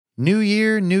New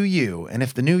year, new you. And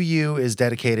if the new you is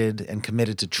dedicated and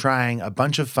committed to trying a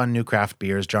bunch of fun new craft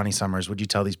beers, Johnny Summers, would you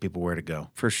tell these people where to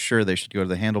go? For sure, they should go to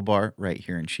the Handlebar right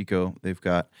here in Chico. They've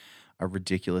got a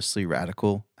ridiculously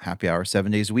radical happy hour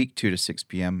 7 days a week, 2 to 6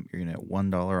 p.m. You're going to get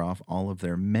 $1 off all of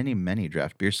their many, many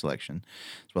draft beer selection,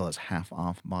 as well as half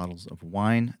off bottles of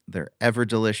wine. Their ever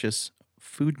delicious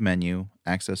food menu,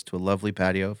 access to a lovely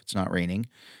patio if it's not raining,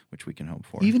 which we can hope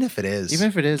for. Even if it is. it's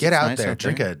Get out nice there. out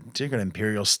Drink an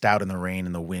Imperial Stout in the rain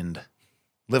and the wind.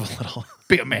 Live a little.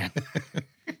 Be a man.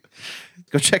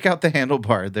 Go check out the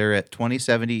Handlebar. They're at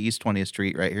 2070 East 20th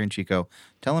Street right here in Chico.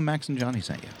 Tell them Max and Johnny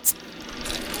sent you.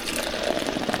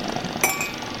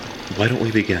 Why don't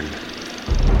we begin?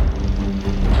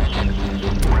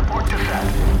 Report to set.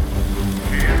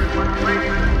 Everyone ready?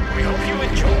 We hope you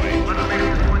enjoy. Let's make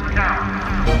it down.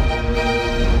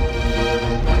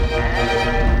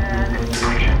 And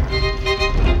action.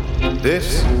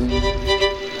 This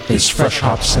is Fresh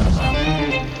Hop Cinema.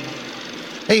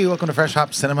 Hey, welcome to Fresh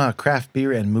Hop Cinema, a craft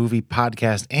beer and movie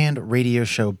podcast and radio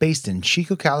show based in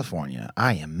Chico, California.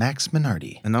 I am Max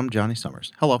Minardi. And I'm Johnny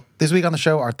Summers. Hello. This week on the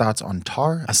show, our thoughts on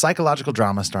Tar, a psychological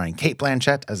drama starring Cate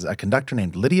Blanchett as a conductor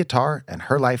named Lydia Tarr and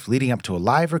her life leading up to a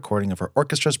live recording of her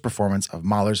orchestra's performance of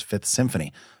Mahler's Fifth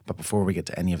Symphony. But before we get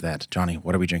to any of that, Johnny,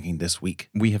 what are we drinking this week?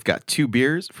 We have got two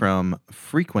beers from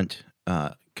frequent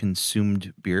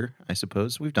consumed beer, I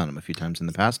suppose. We've done them a few times in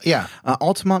the past. Yeah.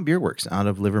 Altamont Beer Works out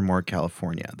of Livermore,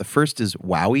 California. The first is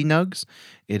Wowie Nugs.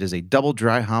 It is a double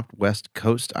dry hopped West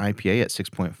Coast IPA at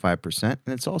 6.5%, and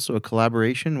it's also a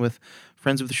collaboration with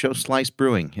friends of the show Slice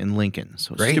Brewing in Lincoln.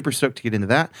 So Great. Super stoked to get into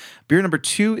that. Beer number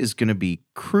 2 is going to be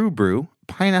Crew Brew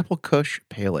Pineapple Kush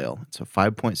Pale Ale. It's a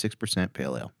 5.6%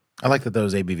 pale ale. I like that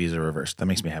those ABVs are reversed. That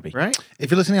makes me happy. Right? If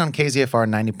you're listening on KZFR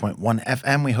 90.1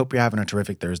 FM, we hope you're having a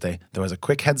terrific Thursday. Though as a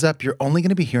quick heads up, you're only going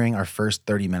to be hearing our first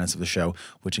 30 minutes of the show,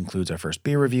 which includes our first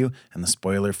beer review and the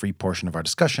spoiler-free portion of our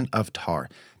discussion of Tar.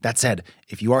 That said,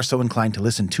 if you are so inclined to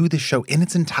listen to this show in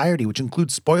its entirety, which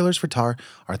includes spoilers for Tar,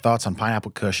 our thoughts on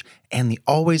Pineapple Kush, and the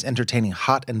always entertaining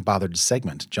Hot and Bothered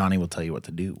segment, Johnny will tell you what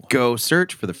to do. Go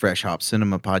search for the Fresh Hop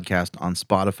Cinema podcast on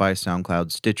Spotify,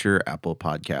 SoundCloud, Stitcher, Apple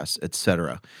Podcasts,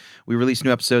 etc. We release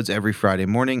new episodes every Friday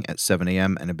morning at 7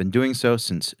 a.m. and have been doing so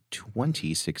since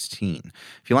 2016.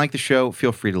 If you like the show,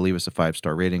 feel free to leave us a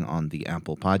 5-star rating on the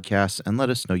Apple Podcasts and let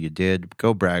us know you did.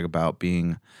 Go brag about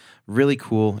being really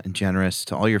cool and generous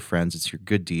to all your friends. It's your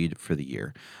good deed for the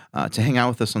year. To hang out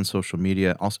with us on social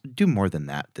media, also do more than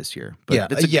that this year.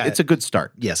 But it's a good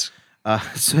start. Yes.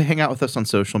 So hang out with us on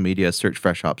social media. Search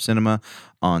Fresh Hop Cinema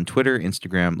on Twitter,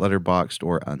 Instagram, Letterboxd,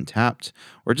 or Untapped.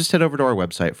 Or just head over to our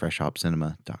website,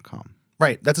 freshhopcinema.com.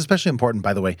 Right. That's especially important,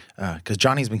 by the way, because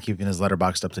Johnny's been keeping his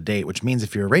Letterboxd up to date, which means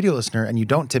if you're a radio listener and you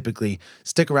don't typically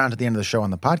stick around to the end of the show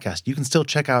on the podcast, you can still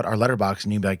check out our Letterboxd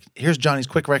and you'll be like, here's Johnny's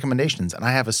quick recommendations. And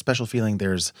I have a special feeling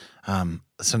there's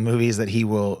some movies that he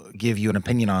will give you an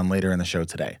opinion on later in the show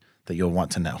today that you'll want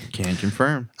to know. Can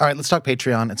confirm. All right, let's talk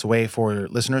Patreon. It's a way for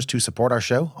listeners to support our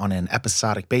show on an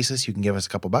episodic basis. You can give us a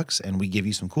couple bucks, and we give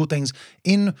you some cool things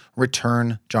in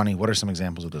return. Johnny, what are some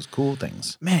examples of those cool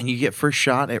things? Man, you get first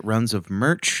shot at runs of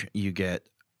merch. You get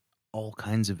all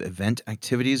kinds of event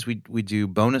activities. We do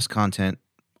bonus content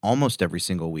almost every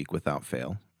single week without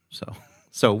fail.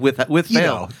 So with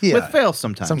fail, with fail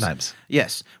sometimes. Sometimes.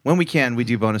 Yes. When we can, we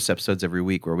do bonus episodes every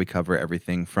week where we cover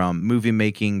everything from movie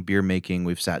making, beer making.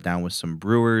 We've sat down with some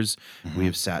brewers.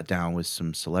 We've sat down with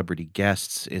some celebrity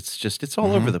guests. It's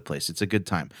all over the place. It's a good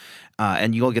time.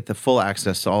 And you'll get the full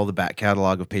access to all the back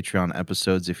catalog of Patreon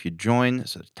episodes if you join.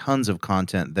 So tons of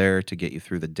content there to get you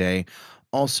through the day.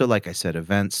 Also, like I said,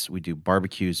 events. We do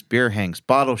barbecues, beer hangs,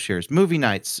 bottle shares, movie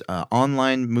nights,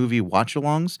 online movie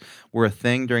watch-alongs were a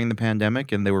thing during the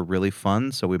pandemic, and they were really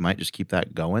fun, so we might just keep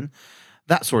that going.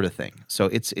 That sort of thing. So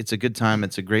it's a good time.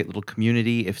 It's a great little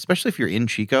community, especially if you're in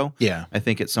Chico. Yeah. I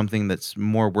think it's something that's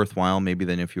more worthwhile maybe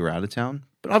than if you were out of town.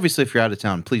 But obviously, if you're out of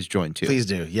town, please join too. Please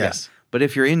do, yes. Yeah. But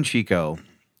if you're in Chico,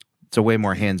 it's a way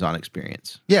more hands-on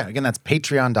experience. Yeah, again, that's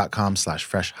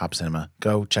patreon.com/freshhopcinema.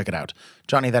 Go check it out.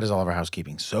 Johnny, that is all of our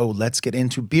housekeeping. So let's get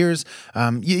into beers.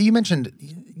 You mentioned,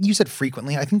 you said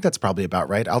frequently. I think that's probably about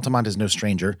right. Altamont is no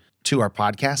stranger to our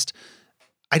podcast.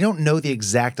 I don't know the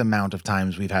exact amount of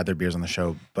times we've had their beers on the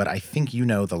show, but I think you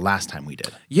know the last time we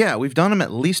did. Yeah, we've done them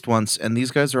at least once, and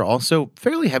these guys are also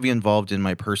fairly heavy involved in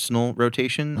my personal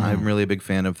rotation. I'm really a big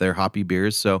fan of their hoppy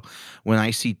beers, so when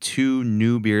I see 2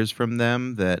 new beers from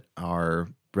them that are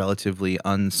relatively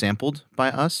unsampled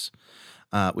by us,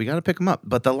 We got to pick them up.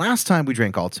 But the last time we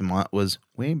drank Altamont was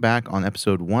way back on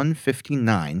episode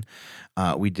 159.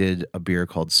 We did a beer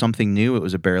called Something New. It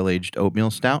was a barrel-aged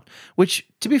oatmeal stout, which,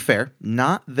 to be fair,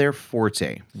 not their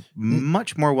forte.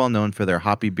 Much more well-known for their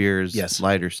hoppy beers,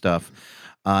 lighter stuff.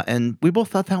 And we both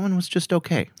thought that one was just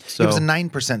okay. So it was a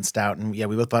 9% stout, and we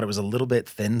both thought it was a little bit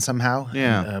thin somehow.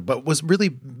 Yeah. But was really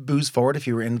booze forward if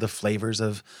you were into the flavors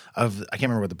of I can't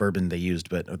remember what the bourbon they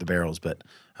used, or the barrels, but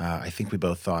I think we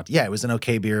both thought, it was an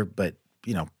okay beer, but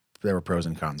there were pros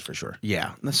and cons for sure.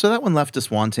 Yeah. So that one left us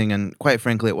wanting, and quite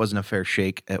frankly, it wasn't a fair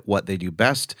shake at what they do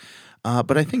best.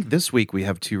 But I think this week we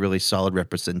have two really solid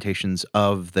representations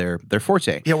of their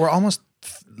forte. Yeah, we're almost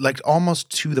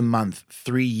to the month,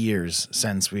 3 years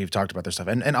since we've talked about their stuff.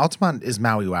 And Altamont is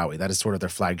Maui Wowie. That is sort of their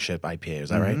flagship IPA. Is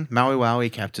that right? Maui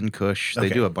Wowie, Captain Kush. They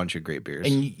do a bunch of great beers.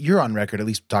 And you're on record, at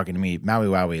least talking to me, Maui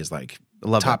Wowie is like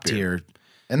top tier.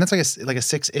 And that's like a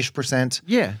 6-ish%.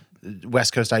 Yeah.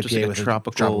 West Coast IPA Just like with a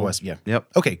tropical West. Yeah. Yep.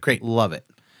 Okay, great. Love it.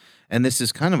 And this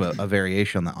is kind of a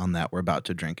variation on that we're about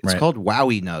to drink. It's Right. called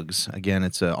Wowie Nugs. Again,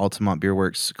 it's a Altamont Beer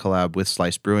Works collab with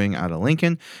Slice Brewing out of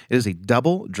Lincoln. It is a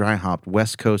double dry hopped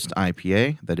West Coast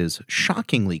IPA that is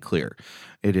shockingly clear.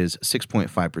 It is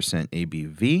 6.5%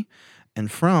 ABV. And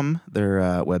from their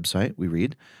website, we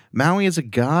read, Maui is a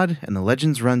god and the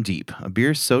legends run deep. A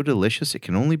beer so delicious it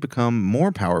can only become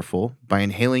more powerful by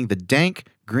inhaling the dank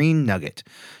green nugget.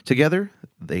 Together,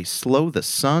 they slow the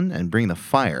sun and bring the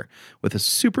fire with a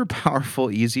super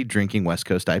powerful, easy drinking West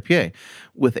Coast IPA.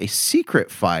 With a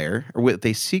secret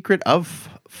of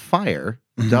fire,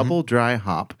 double dry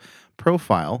hop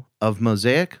profile of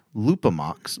Mosaic,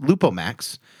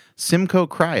 Lupomax, Simcoe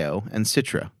Cryo, and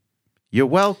Citra. You're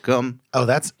welcome. Oh,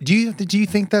 do you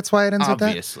think that's why it ends with that?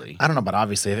 Obviously. I don't know about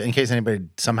obviously. In case anybody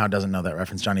somehow doesn't know that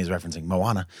reference, Johnny is referencing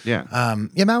Moana. Yeah.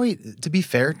 Maui, to be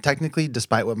fair, technically,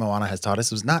 despite what Moana has taught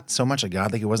us, was not so much a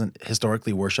god. Like, it wasn't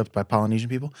historically worshipped by Polynesian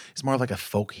people. It's more of like a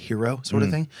folk hero sort of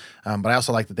thing. But I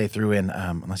also like that they threw in,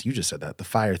 unless you just said that, the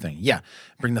fire thing. Yeah,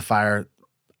 bring the fire.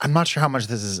 I'm not sure how much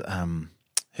this is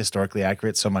historically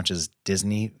accurate so much as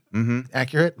Disney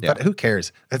accurate, but who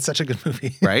cares? It's such a good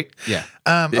movie. Right? Yeah.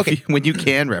 Okay. When you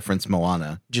can reference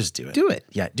Moana, Just do it. do it.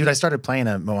 Yeah. Dude, I started playing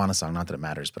a Moana song, not that it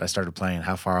matters, but I started playing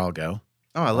How Far I'll Go.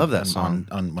 Oh, I love that song.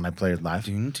 On when I play it live.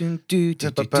 Yeah.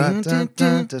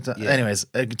 Anyways,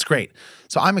 it's great.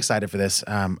 So I'm excited for this.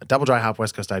 Double dry hop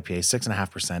West Coast IPA,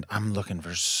 6.5%. I'm looking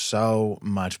for so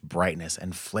much brightness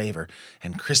and flavor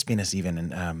and crispiness even.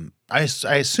 And I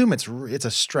assume it's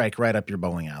a strike right up your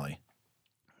bowling alley.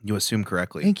 You assume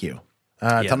correctly. Thank you.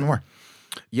 Tell me more.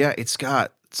 Yeah, it's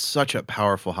got such a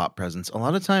powerful hop presence. A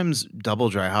lot of times, double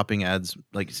dry hopping adds,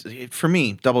 like, for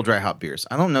me, double dry hop beers.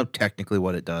 I don't know technically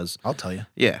what it does. I'll tell you.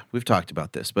 Yeah, we've talked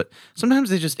about this, but sometimes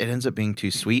it ends up being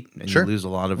too sweet, and Sure. you lose a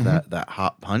lot of that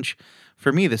hop punch.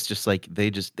 For me, this just like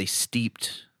they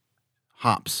steeped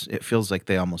hops. It feels like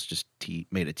they almost just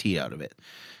made a tea out of it,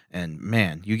 and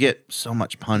man, you get so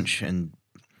much punch, and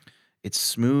it's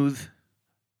smooth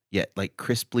yet like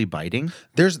crisply biting.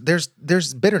 There's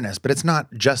bitterness, but it's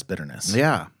not just bitterness.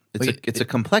 Yeah, it's a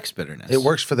complex bitterness. It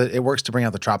works to bring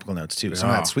out the tropical notes too. Some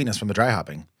of that sweetness from the dry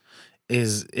hopping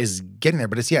is getting there,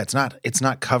 but it's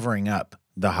not covering up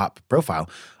the hop profile.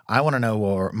 I want to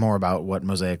know more about what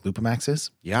Mosaic Lupomax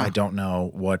is. Yeah. I don't know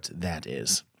what that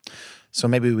is. So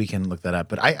maybe we can look that up.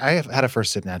 But I have had a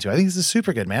first sip now too. I think this is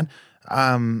super good, man.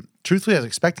 Truthfully, I was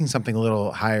expecting something a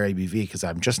little higher ABV because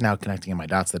I'm just now connecting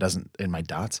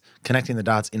connecting the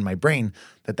dots in my brain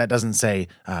that doesn't say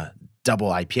double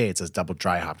IPA. It says double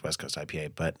dry hopped West Coast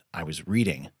IPA, but I was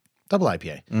reading double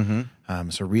IPA.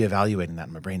 So reevaluating that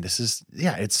in my brain.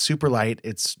 It's super light.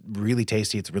 It's really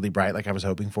tasty. It's really bright like I was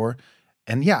hoping for.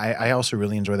 And yeah, I also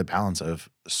really enjoy the balance of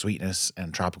sweetness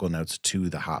and tropical notes to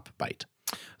the hop bite.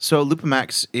 So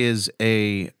Lupomax is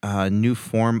a new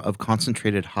form of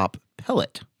concentrated hop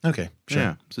pellet. Okay, sure.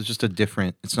 Yeah, so it's just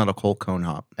it's not a whole cone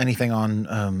hop. Anything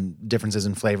on differences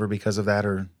in flavor because of that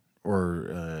or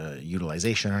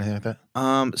utilization or anything like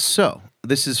that? So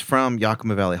this is from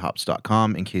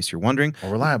YakimaValleyHops.com, in case you're wondering.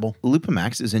 Or reliable.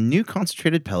 Lupomax is a new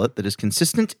concentrated pellet that is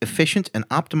consistent, efficient, and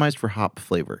optimized for hop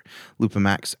flavor.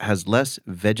 Lupomax has less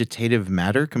vegetative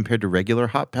matter compared to regular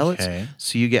hop pellets,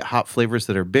 so you get hop flavors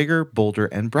that are bigger, bolder,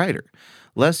 and brighter.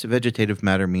 Less vegetative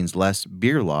matter means less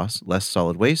beer loss, less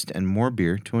solid waste, and more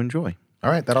beer to enjoy. All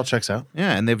right, that all checks out.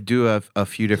 Yeah, and they do a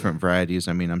few different varieties.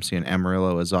 I mean, I'm seeing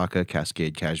Amarillo, Azaka,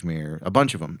 Cascade, Cashmere, a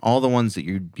bunch of them. All the ones that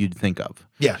you'd think of.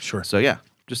 Yeah, sure. So yeah,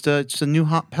 Just a new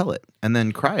hop pellet. And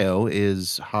then cryo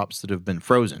is hops that have been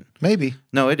frozen. Maybe.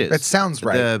 No, it is. That sounds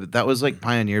right. That was like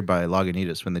pioneered by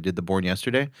Lagunitas when they did the Born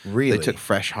Yesterday. Really? They took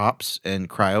fresh hops and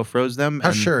cryo froze them. How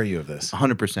and sure are you of this?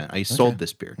 100%. I sold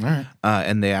this beer. All right.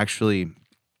 And they actually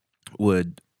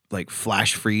would like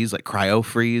flash freeze, like cryo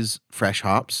freeze fresh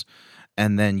hops,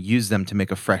 and then use them to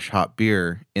make a fresh hop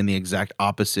beer in the exact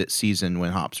opposite season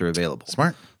when hops are available.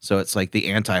 Smart. So it's like the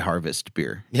anti-harvest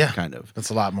beer. Yeah. Kind of.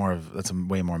 That's a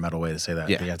way more metal way to say that.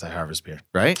 Yeah. The anti-harvest beer.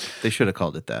 Right? They should have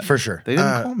called it that. For sure. They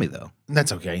didn't call me though.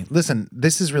 That's okay. Listen,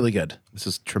 this is really good. This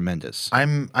is tremendous.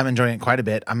 I'm enjoying it quite a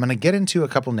bit. I'm going to get into a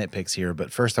couple nitpicks here,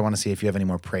 but first I want to see if you have any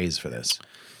more praise for this.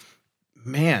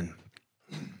 Man,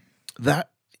 that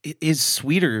is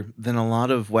sweeter than a lot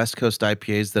of West Coast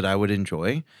IPAs that I would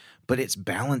enjoy, but it's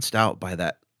balanced out by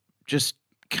that just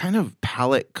kind of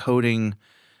palate coating,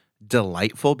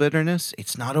 delightful bitterness.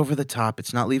 It's not over the top.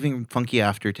 It's not leaving funky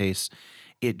aftertastes.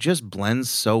 It just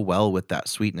blends so well with that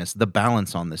sweetness. The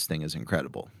balance on this thing is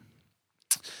incredible.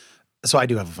 So I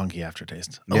do have a funky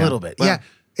aftertaste. A Yeah. little bit. Well- yeah.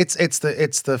 It's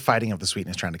the fighting of the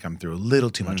sweetness trying to come through a little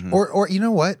too much. Or you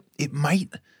know what? It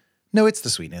might. No, it's the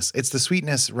sweetness. It's the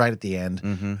sweetness right at the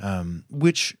end,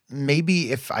 which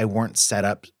maybe if I weren't set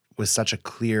up with such a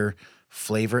clear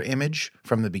flavor image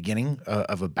from the beginning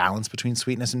of a balance between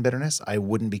sweetness and bitterness, I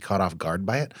wouldn't be caught off guard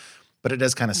by it. But it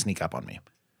does kind of sneak up on me.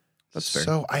 That's fair.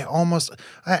 So I almost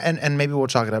and maybe we'll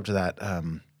chalk it up to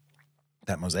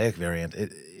that mosaic variant.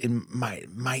 It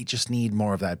might just need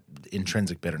more of that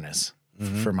intrinsic bitterness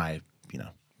for my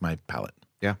my palate.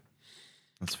 Yeah,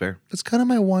 that's fair. That's kind of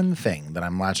my one thing that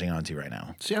I'm latching onto right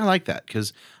now. See, I like that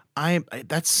because I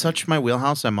that's such my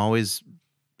wheelhouse. I'm always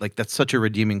like, that's such a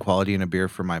redeeming quality in a beer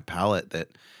for my palate that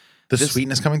The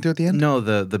sweetness coming through at the end? no,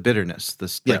 the bitterness.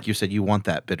 Yeah. Like you said, you want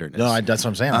that bitterness. No, that's what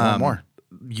I'm saying. I want more.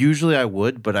 Usually I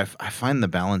would, but I find the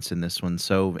balance in this one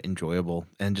so enjoyable,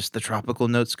 and just the tropical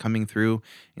notes coming through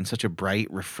in such a bright,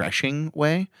 refreshing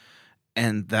way,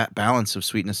 and that balance of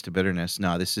sweetness to bitterness.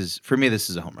 No, for me, this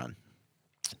is a home run.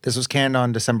 This was canned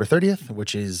on December 30th,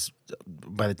 which is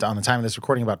on the time of this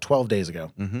recording about 12 days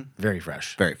ago. Mm-hmm. Very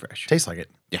fresh. Very fresh. Tastes like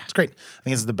it. Yeah. It's great. I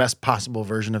think it's the best possible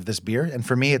version of this beer, and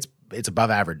for me, it's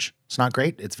above average. It's not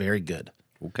great. It's very good.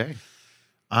 Okay.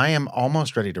 I am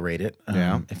almost ready to rate it.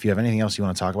 Yeah. If you have anything else you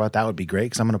want to talk about, that would be great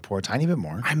because I'm going to pour a tiny bit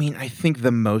more. I mean, I think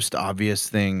the most obvious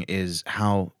thing is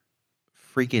how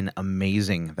freaking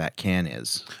amazing that can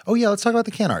is. Oh, yeah. Let's talk about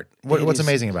the can art. What's is-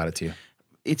 amazing about it to you?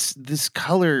 It's this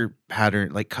color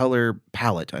pattern, like color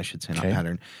palette, I should say, not Okay.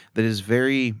 pattern, that is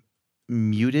very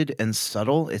muted and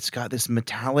subtle. It's got this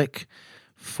metallic,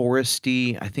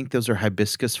 foresty, I think those are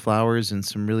hibiscus flowers and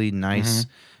some really nice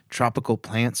tropical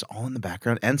plants all in the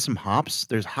background, and some hops.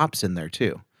 There's hops in there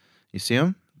too. You see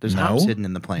them? There's No. hops hidden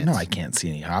in the plants. No, I can't see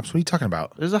any hops. What are you talking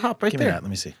about? There's a hop right Give me there. that. Let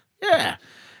me see. Yeah.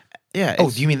 Yeah. Oh,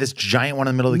 it's- do you mean this giant one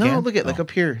in the middle of the no, can? look at, like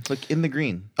up here, look in the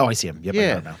green. Oh, I see him. Yep, I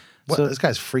Yeah. got it now. What, So- this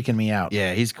guy's freaking me out.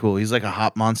 Yeah, he's cool. He's like a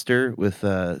hop monster with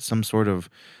some sort of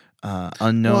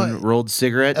unknown Well, rolled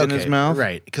cigarette in his mouth.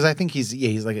 Right. Because I think he's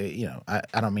like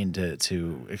I don't mean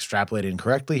to extrapolate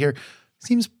incorrectly here.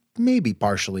 Seems maybe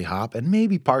partially hop and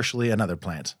maybe partially another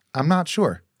plant. I'm not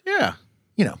sure. Yeah.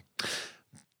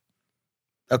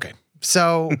 Okay.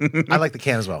 So I like the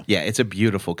can as well. Yeah, it's a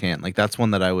beautiful can. Like, that's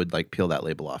one that I would like peel that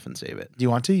label off and save it. Do you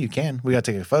want to? You can. We got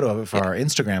to take a photo of it for our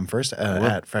Instagram first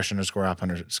at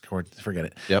fresh_up_ forget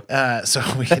it. Yep. So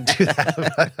we can do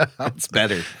that. It's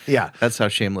better. Yeah. That's how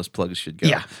shameless plugs should go.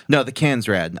 Yeah. No, the can's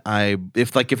rad.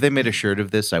 If they made a shirt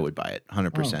of this, I would buy it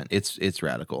 100%. It's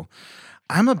radical.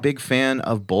 I'm a big fan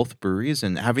of both breweries,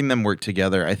 and having them work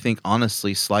together, I think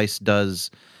honestly Slice does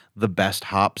the best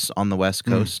hops on the West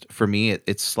Coast. For me,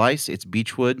 it's Slice, it's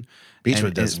Beechwood. Beechwood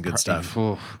and does it's some good stuff.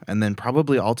 And then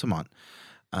probably Altamont.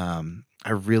 I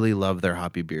really love their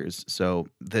hoppy beers. So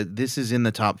this is in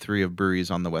the top 3 of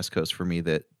breweries on the West Coast for me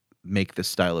that make this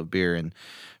style of beer. And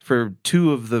for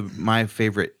 2 of my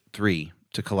favorite 3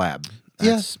 to collab,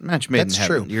 that's match made that's in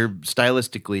heaven. true. You're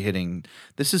stylistically hitting.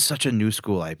 This is such a new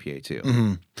school IPA too.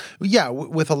 Mm-hmm. Yeah,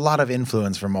 with a lot of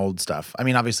influence from old stuff. I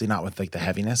mean, obviously not with like the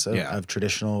heaviness of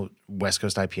traditional West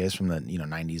Coast IPAs from the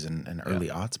 90s and early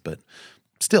aughts, but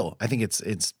still, I think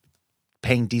it's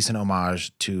paying decent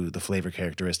homage to the flavor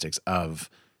characteristics of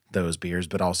those beers,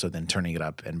 but also then turning it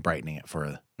up and brightening it for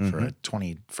a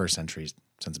 21st century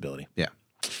sensibility. Yeah,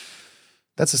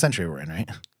 That's the century we're in, right?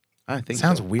 I think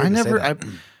Sounds so. weird I to say never. that.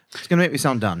 It's gonna make me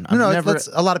sound dumb. No, I've never.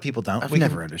 a lot of people don't. I've We can-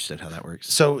 never understood how that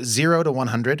works. So 0 to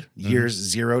 100, years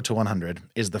 0 to 100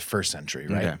 is the first century,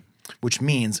 right? Okay. Which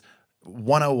means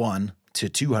 101 to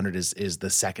 200 is the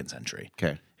second century.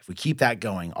 Okay. If we keep that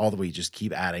going all the way, just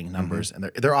keep adding numbers, and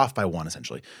they're off by one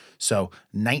essentially. So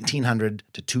 1900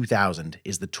 to 2000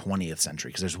 is the 20th century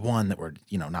because there's one that we're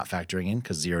not factoring in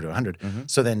because 0 to 100.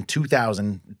 So then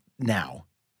 2000 now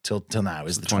till now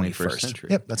is the 21st century.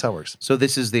 Yep, that's how it works. So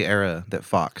this is the era that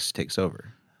Fox takes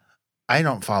over. I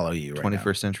don't follow you right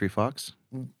 21st century Fox?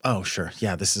 now. Oh, sure.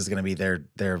 Yeah, this is going to be their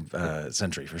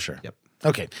century for sure. Yep.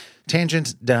 Okay,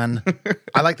 tangent done.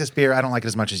 I like this beer. I don't like it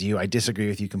as much as you. I disagree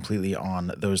with you completely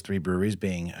on those three breweries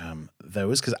being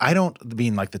those because I don't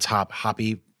being like the top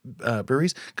hoppy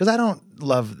breweries because I don't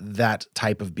love that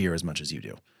type of beer as much as you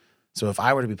do. So if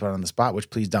I were to be put on the spot, which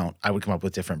please don't, I would come up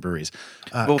with different breweries.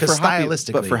 Well, for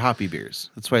stylistically, but for hoppy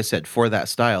beers, that's why I said for that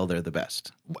style, they're the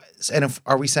best. and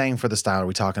are we saying for the style? Are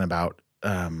we talking about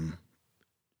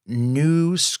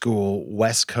new school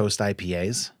West Coast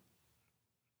IPAs?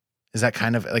 Is that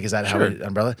kind of like, is that how it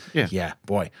umbrella? Yeah. Yeah,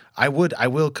 boy. I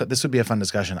will, this would be a fun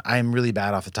discussion. I am really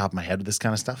bad off the top of my head with this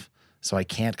kind of stuff, so I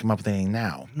can't come up with anything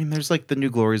now. I mean, there's like the New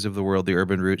Glories of the world, the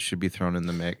Urban Roots should be thrown in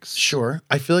the mix. Sure.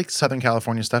 I feel like Southern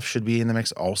California stuff should be in the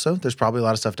mix also. There's probably a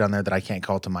lot of stuff down there that I can't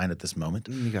call to mind at this moment.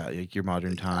 You got like your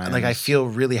Modern Times. Like I feel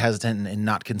really hesitant in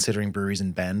not considering breweries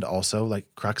in Bend also.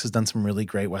 Like Crux has done some really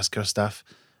great West Coast stuff.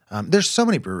 There's so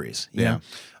many breweries, you know?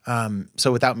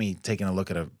 So without me taking a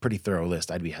look at a pretty thorough list,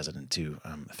 I'd be hesitant to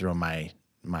throw my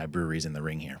breweries in the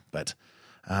ring here. But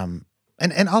and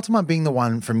Altamont being the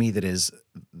one for me that is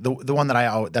the one that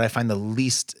I find the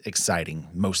least exciting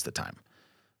most of the time.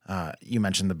 You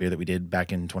mentioned the beer that we did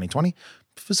back in 2020.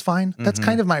 It was fine. That's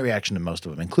kind of my reaction to most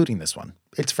of them, including this one.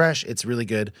 It's fresh. It's really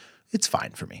good. It's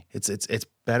fine for me. It's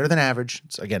better than average.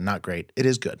 It's, again, not great. It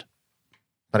is good.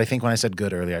 But I think when I said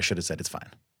good earlier, I should have said it's fine.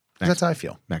 That's how I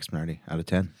feel. Max Minardi out of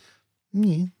 10.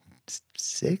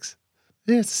 6.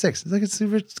 Yeah, it's a 6. It's like it's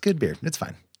good beer. It's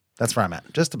fine. That's where I'm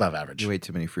at. Just above average. You ate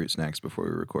too many fruit snacks before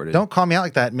we recorded. Don't call me out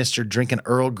like that, Mr. Drinking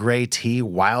Earl Grey tea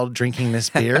while drinking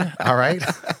this beer. All right.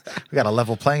 We got a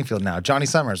level playing field now. Johnny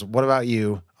Summers, what about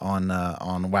you on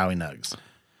Wowie Nugs?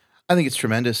 I think it's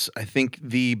tremendous. I think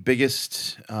the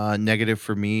biggest negative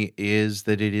for me is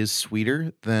that it is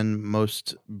sweeter than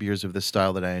most beers of this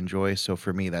style that I enjoy. So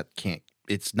for me,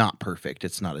 it's not perfect.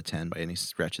 It's not a 10 by any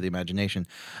stretch of the imagination.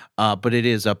 But it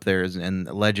is up there and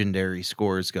legendary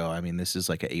scores go. I mean, this is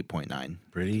like an 8.9.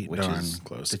 Pretty darn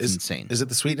close. It's insane. Is it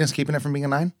the sweetness keeping it from being a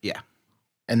 9? Yeah.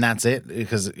 And that's it?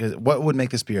 Because what would make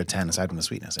this beer a 10 aside from the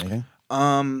sweetness? Anything?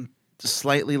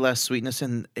 Slightly less sweetness,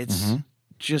 and it's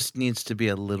just needs to be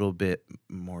a little bit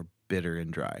more bitter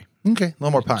and dry. Okay, a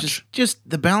little more punch. Just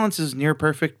the balance is near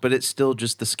perfect, but it's still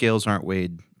just the scales aren't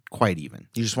weighed quite even.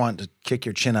 You just want to kick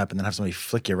your chin up and then have somebody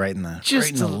flick you right in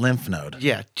the lymph node.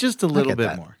 Yeah, just a little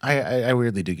bit more. I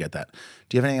weirdly do get that.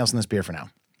 Do you have anything else in this beer for now?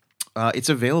 It's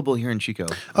available here in Chico.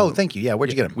 Oh, thank you. Yeah,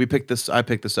 where'd you get them? I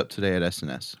picked this up today at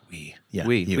SNS. We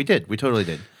did. We totally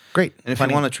did. Great. And if you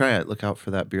want to try it, look out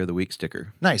for that Beer of the Week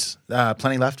sticker. Nice.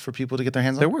 Plenty left for people to get their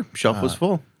hands on? There were. Shelf was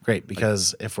full. Great,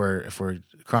 because if we're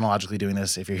chronologically doing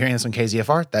this, if you're hearing this on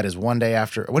KZFR, that is one day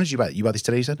after. When did you buy it? You bought these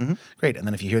today, you said? Great. And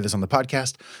then if you hear this on the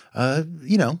podcast,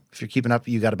 if you're keeping up,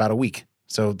 you got about a week.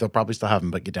 So they'll probably still have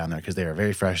them, but get down there because they are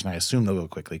very fresh, and I assume they'll go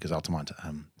quickly because Altamont,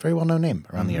 very well-known name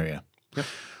around the area. Yep.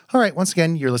 All right, once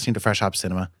again, you're listening to Fresh Hop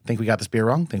Cinema. Think we got this beer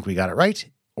wrong? Think we got it right?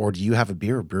 Or do you have a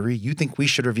beer or brewery you think we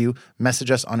should review?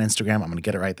 Message us on Instagram. I'm going to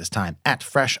get it right this time at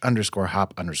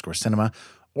fresh_hop_cinema.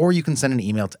 Or you can send an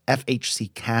email to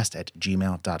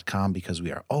fhccast@gmail.com because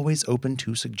we are always open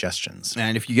to suggestions.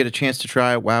 And if you get a chance to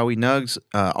try Wowie Nugs,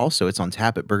 also it's on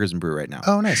tap at Burgers and Brew right now.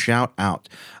 Oh, nice. Shout out.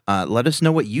 Let us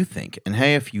know what you think. And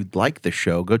hey, if you'd like the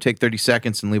show, go take 30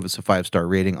 seconds and leave us a 5-star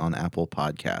rating on Apple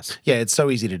Podcasts. Yeah, it's so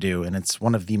easy to do, and it's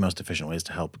one of the most efficient ways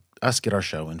to help us get our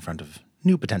show in front of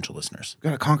new potential listeners.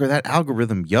 Gotta conquer that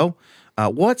algorithm, yo.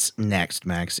 What's next,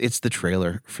 Max? It's the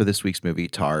trailer for this week's movie,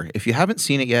 Tar. If you haven't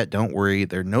seen it yet, don't worry.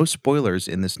 There are no spoilers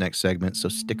in this next segment, so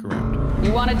stick around.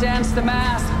 You want to dance the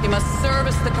mask? You must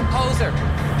service the composer.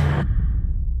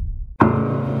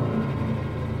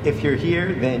 If you're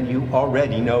here, then you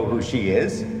already know who she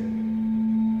is.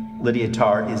 Lydia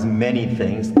Tarr is many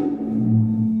things.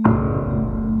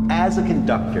 As a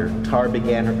conductor, Tarr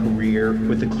began her career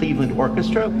with the Cleveland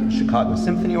Orchestra, Chicago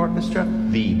Symphony Orchestra,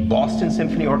 the Boston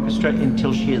Symphony Orchestra,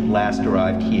 until she had last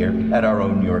arrived here at our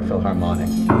own New York Philharmonic.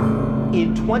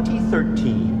 In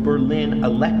 2013, Berlin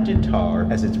elected Tarr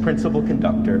as its principal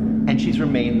conductor, and she's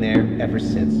remained there ever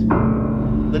since.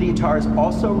 Lydia Tarr has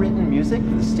also written music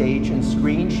for the stage and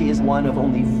screen. She is one of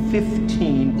only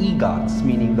 15 EGOTs,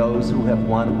 meaning those who have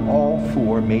won all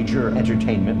 4 major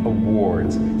entertainment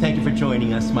awards. Thank you for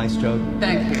joining us, Maestro.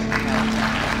 Thank you.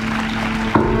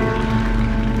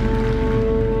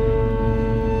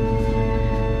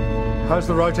 How's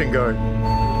the writing going?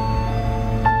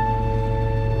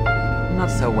 Not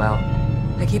so well.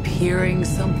 I keep hearing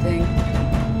something.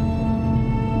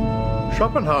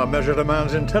 Schopenhauer measured a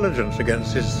man's intelligence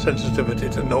against his sensitivity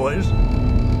to noise.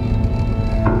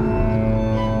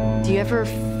 Do you ever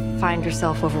find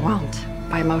yourself overwhelmed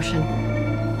by emotion?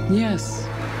 Yes.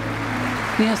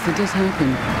 Yes, that does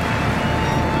happen.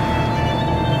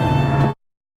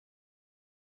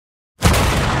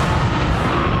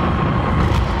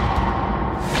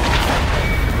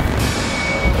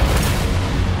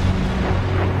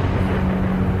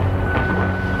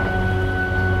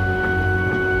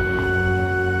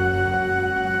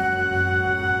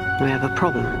 We have a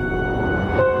problem.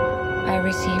 I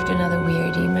received another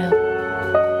weird email.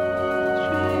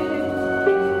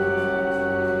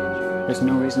 There's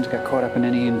no reason to get caught up in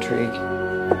any intrigue.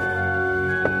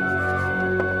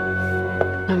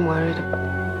 I'm worried.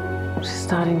 She's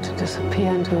starting to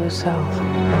disappear into herself.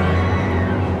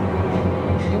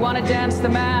 You want to dance the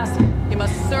mask? You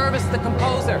must service the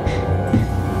composer.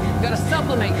 You gotta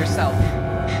supplement yourself.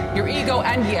 Your ego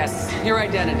and, yes, your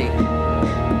identity.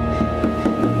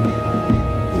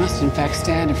 You must, in fact,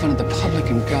 stand in front of the public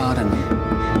and God and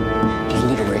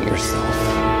obliterate yourself.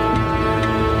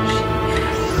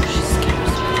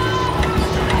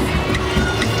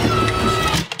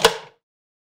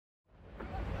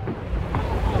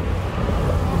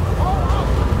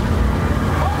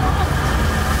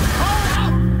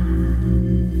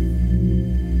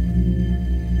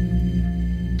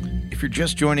 If you're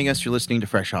just joining us, you're listening to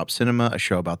Fresh Hop Cinema, a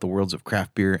show about the worlds of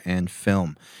craft beer and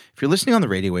film. If you're listening on the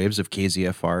radio waves of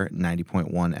KZFR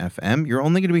 90.1 FM, you're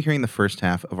only going to be hearing the first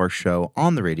half of our show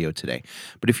on the radio today.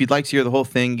 But if you'd like to hear the whole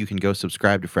thing, you can go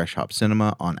subscribe to Fresh Hop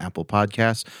Cinema on Apple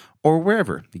Podcasts or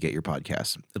wherever you get your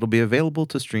podcasts. It'll be available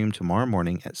to stream tomorrow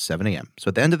morning at 7 a.m. So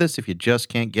at the end of this, if you just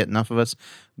can't get enough of us,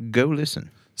 go listen.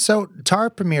 So, Tar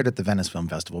premiered at the Venice Film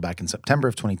Festival back in September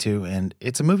of 22, and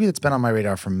it's a movie that's been on my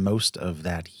radar for most of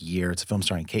that year. It's a film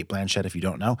starring Cate Blanchett, if you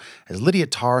don't know, as Lydia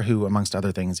Tarr, who, amongst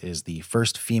other things, is the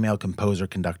first female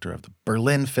composer-conductor of the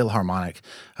Berlin Philharmonic,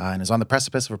 and is on the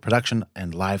precipice of a production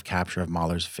and live capture of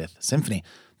Mahler's Fifth Symphony.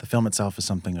 The film itself is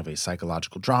something of a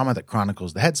psychological drama that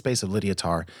chronicles the headspace of Lydia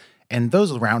Tarr and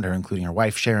those around her, including her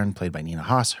wife, Sharon, played by Nina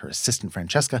Haas, her assistant,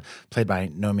 Francesca, played by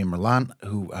Noémie Merlan,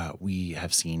 who we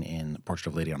have seen in Portrait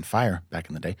of a Lady on Fire back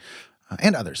in the day,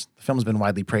 and others. The film has been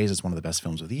widely praised as one of the best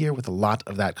films of the year, with a lot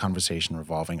of that conversation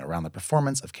revolving around the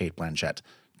performance of Cate Blanchett.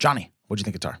 Johnny, what'd you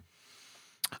think of Tar?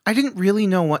 I didn't really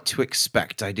know what to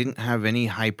expect. I didn't have any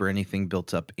hype or anything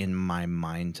built up in my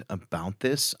mind about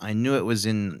this. I knew it was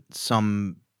in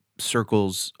some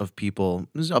circles of people.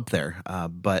 It was up there,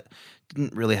 but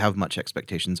didn't really have much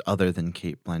expectations other than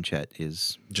Cate Blanchett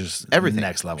is just everything.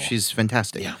 Next level. She's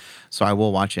fantastic. Yeah. So I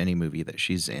will watch any movie that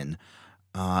she's in.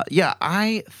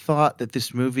 I thought that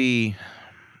this movie,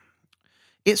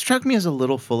 it struck me as a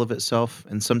little full of itself,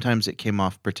 and sometimes it came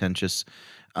off pretentious.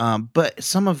 But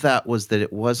some of that was that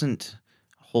it wasn't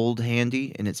hold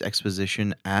handy in its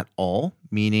exposition at all,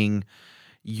 meaning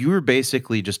you're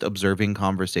basically just observing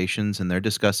conversations and they're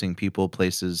discussing people,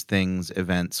 places, things,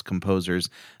 events,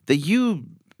 composers that you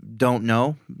don't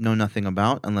know nothing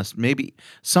about, unless maybe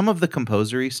some of the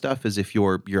composery stuff is if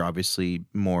you're obviously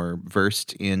more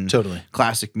versed in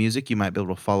classic music, you might be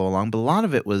able to follow along. But a lot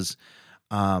of it was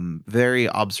very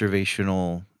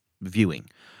observational viewing.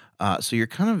 So you're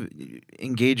kind of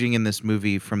engaging in this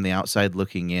movie from the outside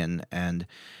looking in. And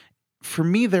for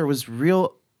me, there was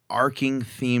real overarching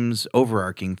themes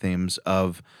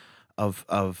of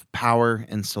power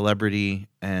and celebrity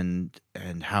and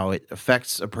how it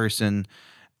affects a person.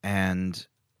 And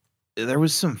there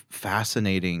was some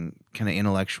fascinating kind of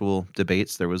intellectual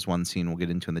debates. There was one scene we'll get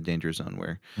into in the Danger Zone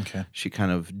where she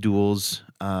kind of duels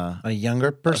a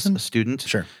younger person, a student,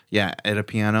 at a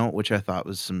piano, which I thought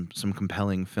was some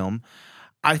compelling film.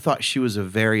 I thought she was a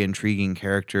very intriguing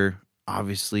character.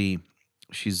 Obviously,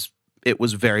 it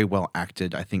was very well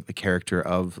acted. I think the character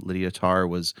of Lydia Tarr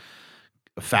was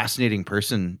a fascinating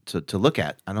person to look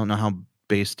at. I don't know how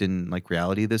based in like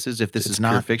reality this is. If this is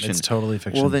pure fiction, it's totally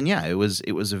fiction. Well, then it was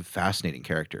a fascinating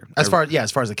character. As far as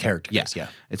the character goes,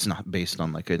 it's not based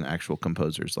on like an actual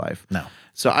composer's life. No.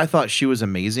 So I thought she was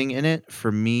amazing in it.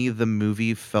 For me, the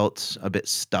movie felt a bit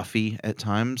stuffy at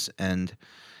times, and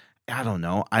I don't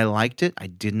know. I liked it. I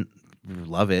didn't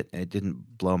love it. It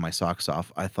didn't blow my socks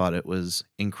off. I thought it was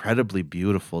incredibly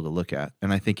beautiful to look at,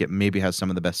 and I think it maybe has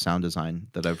some of the best sound design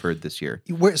that I've heard this year.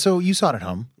 So you saw it at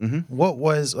home. Mm-hmm.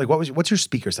 What's your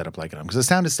speaker setup like at home? Because the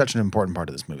sound is such an important part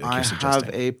of this movie. Like I have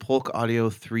a Polk Audio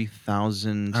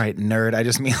 3000. All right, nerd. I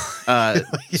just mean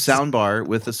sound bar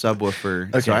with a subwoofer.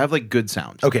 Okay. So I have like good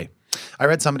sound. Okay. I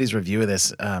read somebody's review of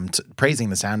this, praising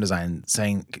the sound design,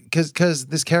 saying because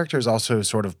this character is also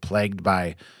sort of plagued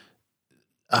by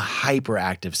a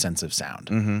hyperactive sense of sound.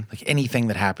 Like anything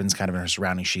that happens kind of in her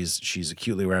surroundings, she's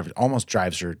acutely aware of it. Almost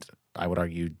drives her, I would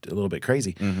argue, a little bit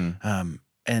crazy.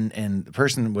 And the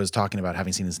person was talking about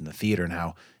having seen this in the theater and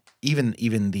how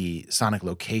even the sonic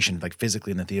location, like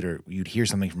physically in the theater, you'd hear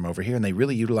something from over here, and they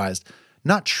really utilized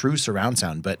not true surround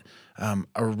sound, but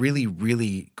a really,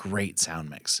 really great sound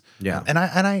mix. Yeah. And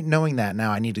I knowing that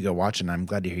now, I need to go watch it, and I'm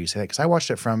glad to hear you say that, because I watched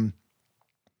it from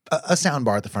a sound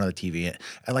bar at the front of the TV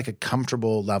at like a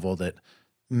comfortable level that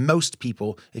most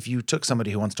people, if you took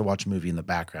somebody who wants to watch a movie in the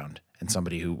background and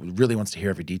somebody who really wants to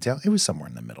hear every detail, it was somewhere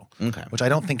in the middle. Okay. Which I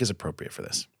don't think is appropriate for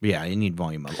this. Yeah, you need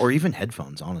volume up. Or even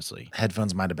headphones, honestly.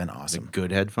 Headphones might have been awesome. Like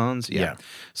good headphones? Yeah.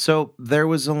 So there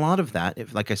was a lot of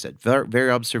that. Like I said, very,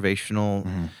 very observational,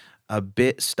 a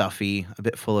bit stuffy, a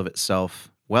bit full of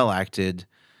itself, well acted.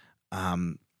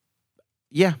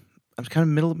 Yeah, I was kind of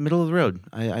middle of the road.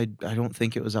 I don't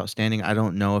think it was outstanding. I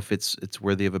don't know if it's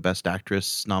worthy of a Best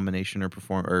Actress nomination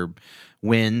or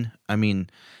win. I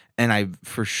mean, and I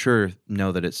for sure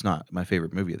know that it's not my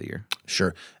favorite movie of the year.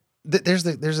 Sure. There's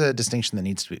a distinction that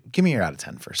needs to be. Give me your out of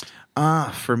 10 first.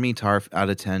 For me, Tar out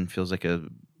of 10 feels like a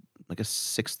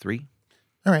 6.3.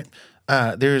 All right.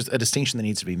 There's a distinction that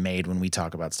needs to be made when we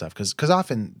talk about stuff because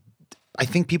often I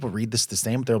think people read this the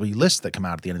same. But there'll be lists that come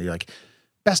out at the end of the year, like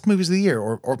best movies of the year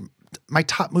or my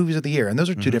top movies of the year, and those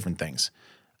are two different things.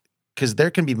 Because there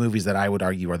can be movies that I would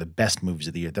argue are the best movies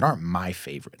of the year that aren't my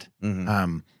favorite.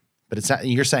 But it's not,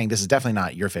 you're saying this is definitely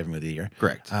not your favorite movie of the year.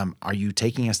 Correct. Are you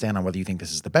taking a stand on whether you think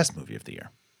this is the best movie of the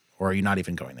year? Or are you not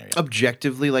even going there yet?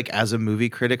 Objectively, like as a movie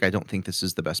critic, I don't think this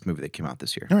is the best movie that came out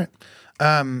this year. All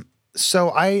right. So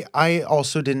I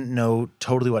also didn't know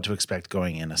totally what to expect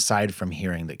going in, aside from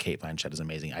hearing that Cate Blanchett is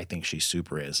amazing. I think she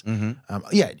super is.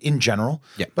 In general.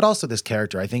 Yeah. But also this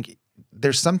character, I think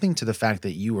there's something to the fact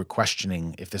that you were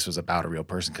questioning if this was about a real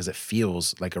person because it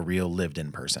feels like a real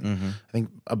lived-in person. I think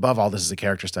above all, this is a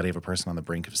character study of a person on the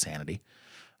brink of sanity.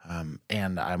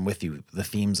 And I'm with you. The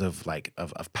themes of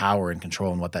of power and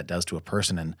control and what that does to a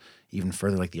person, and even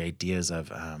further, like the ideas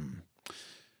of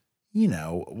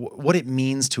what it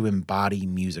means to embody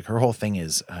music. Her whole thing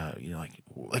is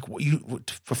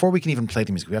before we can even play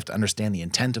the music, we have to understand the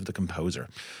intent of the composer.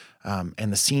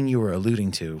 And the scene you were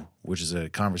alluding to, which is a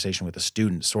conversation with a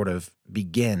student, sort of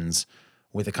begins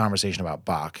with a conversation about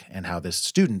Bach and how this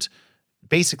student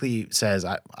basically says,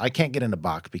 I can't get into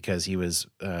Bach because he was,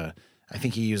 I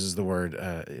think he uses the word,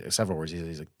 several words.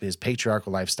 He's like, his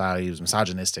patriarchal lifestyle, he was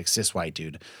misogynistic, cis white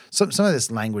dude. Some of this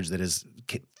language that is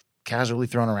casually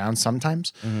thrown around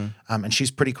sometimes. And she's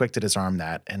pretty quick to disarm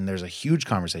that. And there's a huge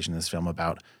conversation in this film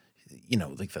about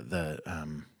like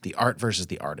the art versus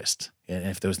the artist, and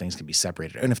if those things can be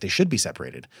separated, and if they should be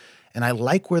separated. And I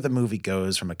like where the movie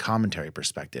goes from a commentary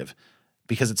perspective,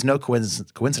 because it's no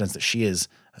coincidence that she is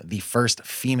the first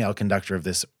female conductor of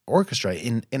this orchestra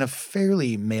in a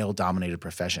fairly male-dominated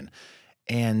profession.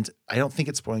 And I don't think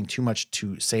it's spoiling too much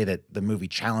to say that the movie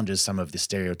challenges some of the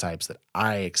stereotypes that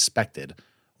I expected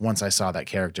once I saw that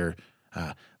character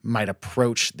might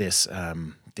approach this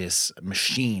this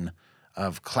machine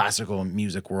of classical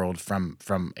music world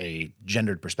from a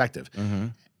gendered perspective.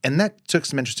 And that took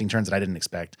some interesting turns that I didn't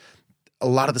expect. A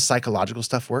lot of the psychological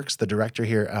stuff works. The director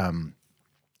here,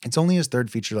 it's only his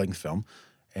third feature-length film,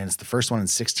 and it's the first one in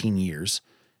 16 years.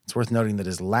 It's worth noting that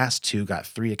his last two got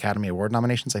 3 Academy Award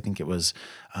nominations. I think it was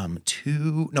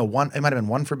one. It might have been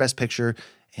 1 for Best Picture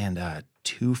and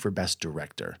 2 for Best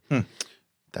Director.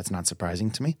 That's not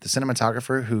surprising to me. The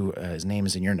cinematographer, who his name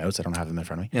is in your notes, I don't have him in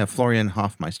front of me. Yeah, Florian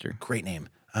Hofmeister. Great name.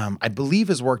 I believe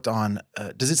has worked on,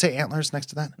 does it say Antlers next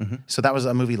to that? So that was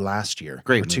a movie last year.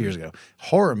 Great or 2 years ago.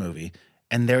 Horror movie.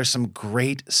 And there's some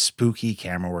great spooky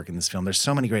camera work in this film. There's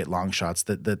so many great long shots.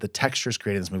 The textures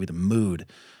created in this movie, the mood,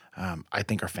 I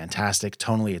think are fantastic.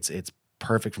 Tonally, it's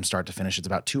perfect from start to finish. It's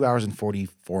about 2 hours and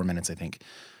 44 minutes, I think.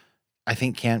 I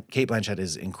think Cate Blanchett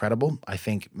is incredible. I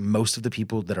think most of the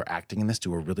people that are acting in this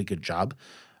do a really good job.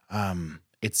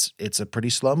 It's a pretty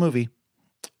slow movie,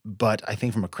 but I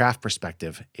think from a craft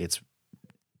perspective, it's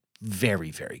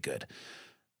very, very good.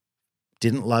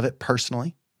 Didn't love it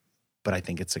personally, but I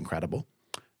think it's incredible.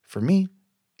 For me,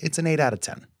 it's an 8 out of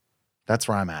 10. That's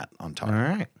where I'm at on Tar.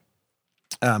 All right.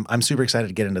 I'm super excited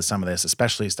to get into some of this,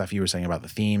 especially stuff you were saying about the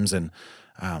themes and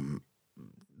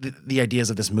the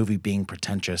ideas of this movie being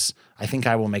pretentious. I think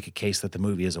I will make a case that the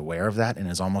movie is aware of that and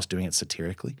is almost doing it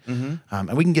satirically.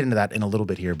 And we can get into that in a little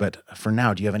bit here. But for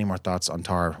now, do you have any more thoughts on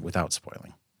Tar without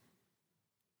spoiling?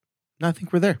 I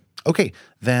think we're there. Okay,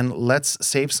 then let's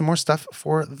save some more stuff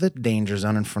for the Danger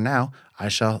Zone. And for now, I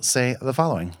shall say the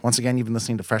following. Once again, you've been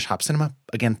listening to Fresh Hop Cinema,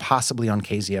 again, possibly on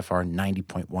KZFR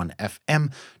 90.1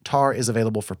 FM. Tar is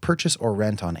available for purchase or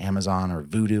rent on Amazon or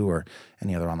Vudu or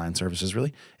any other online services,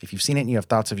 really. If you've seen it and you have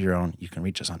thoughts of your own, you can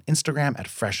reach us on Instagram at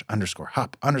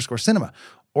fresh_hop_cinema.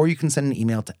 Or you can send an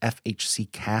email to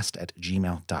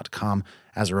fhccast@gmail.com.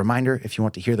 As a reminder, if you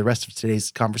want to hear the rest of today's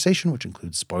conversation, which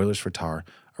includes spoilers for Tar,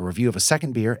 a review of a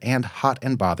second beer, and Hot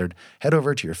and Bothered, head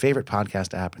over to your favorite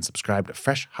podcast app and subscribe to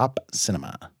Fresh Hop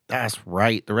Cinema. That's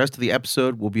right. The rest of the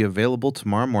episode will be available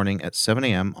tomorrow morning at 7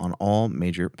 a.m. on all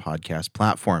major podcast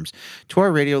platforms. To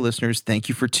our radio listeners, thank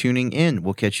you for tuning in.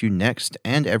 We'll catch you next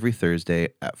and every Thursday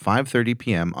at 5:30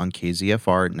 p.m. on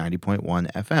KZFR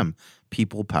 90.1 FM.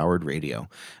 People-powered radio.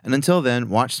 And until then,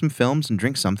 watch some films and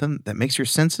drink something that makes your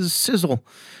senses sizzle.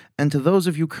 And to those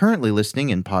of you currently listening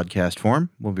in podcast form,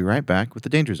 we'll be right back with the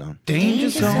Danger Zone. Danger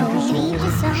Zone. Danger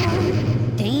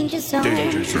Zone. Danger Zone.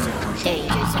 Danger Zone.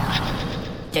 Danger Zone.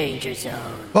 Danger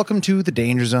Zone. Welcome to the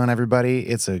Danger Zone, everybody.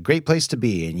 It's a great place to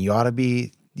be, and you ought to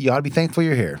be thankful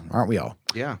you're here, aren't we all?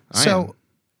 Yeah, I am.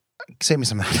 Save me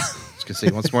some of that. Just gonna say,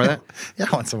 you want some more of that? Yeah,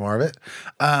 I want some more of it.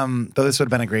 Though this would have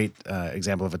been a great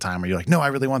example of a time where you're like, no, I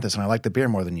really want this, and I like the beer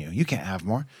more than you. You can't have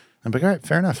more. I'm like, all right,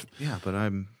 fair enough. Yeah, but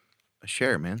I'm a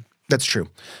share, man. That's true.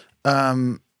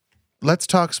 Let's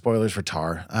talk spoilers for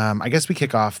Tar. I guess we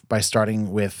kick off by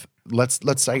starting with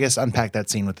let's I guess unpack that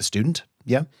scene with the student.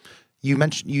 Yeah. You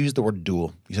used the word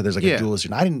duel. You said there's like a duel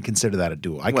student. I didn't consider that a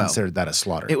duel. I considered that a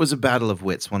slaughter. It was a battle of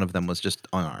wits. One of them was just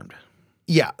unarmed.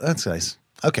 Yeah, that's nice.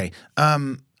 Okay.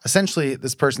 Essentially,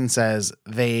 this person says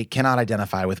they cannot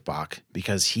identify with Bach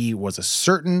because he was a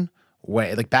certain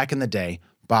way. Like back in the day,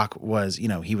 Bach was,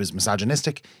 he was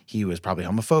misogynistic. He was probably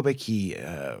homophobic. He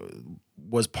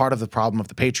was part of the problem of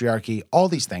the patriarchy, all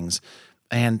these things.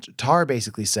 And Tar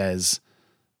basically says,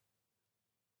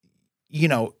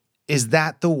 is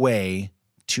that the way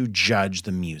to judge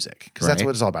the music? Because that's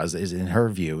what it's all about. Is in her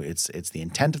view, it's the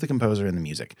intent of the composer and the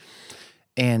music.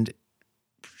 And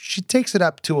she takes it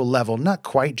up to a level, not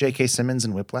quite J.K. Simmons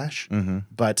and Whiplash,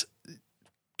 but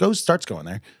starts going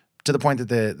there to the point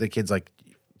that the kid's like,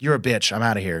 "You're a bitch. I'm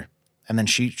out of here." And then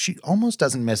she almost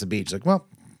doesn't miss a beat. She's like, "Well,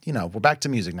 we're back to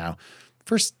music now."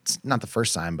 Not the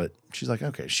first time, but she's like,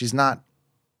 okay, she's not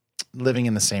living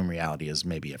in the same reality as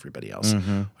maybe everybody else,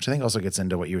 which I think also gets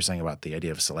into what you were saying about the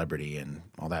idea of celebrity and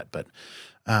all that. But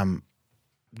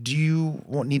do you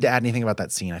need to add anything about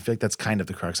that scene? I feel like that's kind of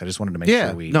the crux. I just wanted to make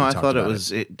sure we I talked thought about it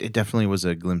was it definitely was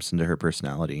a glimpse into her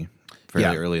personality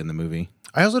fairly early in the movie.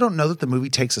 I also don't know that the movie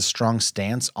takes a strong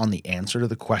stance on the answer to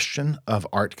the question of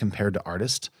art compared to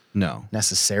artist. No.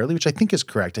 Necessarily, which I think is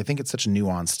correct. I think it's such a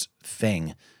nuanced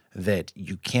thing that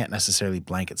you can't necessarily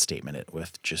blanket statement it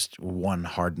with just one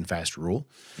hard and fast rule.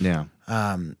 Yeah.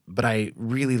 But I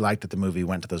really liked that the movie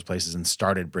went to those places and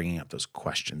started bringing up those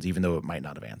questions, even though it might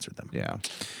not have answered them. Yeah.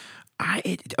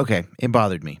 It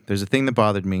bothered me. There's a thing that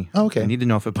bothered me. Oh, okay. I need to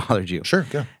know if it bothered you. Sure,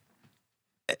 go.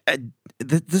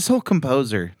 This whole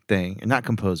composer thing, not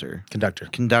composer. Conductor.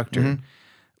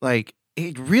 Like,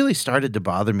 it really started to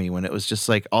bother me when it was just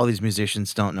like all these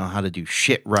musicians don't know how to do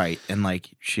shit right. And like,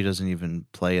 she doesn't even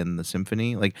play in the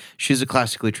symphony. Like, she's a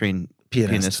classically trained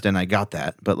pianist and I got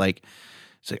that. But like,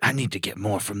 it's like, I need to get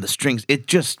more from the strings. It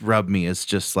just rubbed me as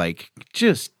just like,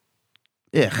 How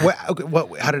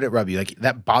did it rub you? Like,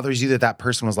 that bothers you that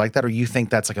person was like that? Or you think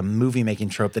that's like a movie making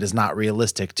trope that is not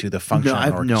realistic to the function of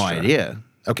an orchestra? No, I have no idea.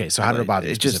 Okay, so how did it bother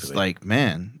you specifically? It's just like,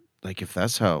 man, like if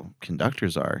that's how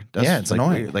conductors are, it's like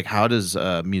annoying. Weird. Like, how does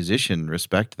a musician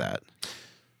respect that?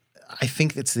 I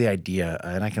think it's the idea,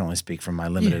 and I can only speak from my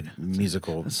limited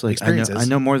musical experiences. I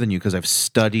know more than you because I've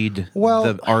studied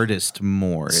the artist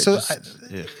more. I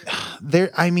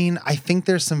think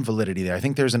there's some validity there. I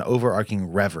think there's an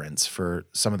overarching reverence for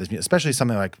some of this, especially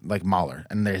something like Mahler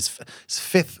and there's his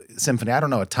Fifth Symphony. I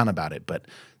don't know a ton about it, but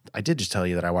I did just tell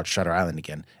you that I watched Shutter Island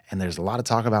again, and there's a lot of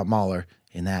talk about Mahler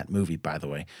in that movie, by the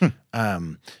way.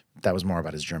 That was more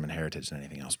about his German heritage than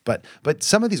anything else. But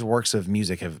some of these works of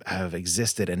music have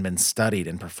existed and been studied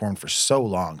and performed for so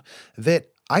long that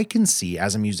I can see,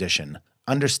 as a musician,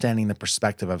 understanding the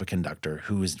perspective of a conductor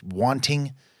who is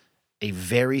wanting a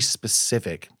very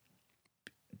specific,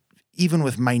 even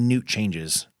with minute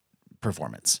changes,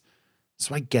 performance.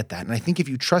 So I get that. And I think if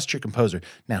you trust your composer,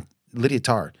 now, Lydia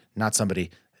Tarr, not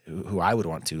somebody who I would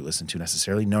want to listen to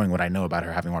necessarily, knowing what I know about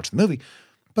her having watched the movie,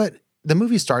 but this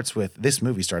movie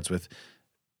starts with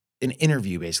an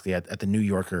interview basically at the New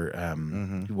Yorker,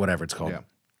 whatever it's called,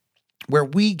 where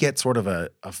we get sort of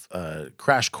a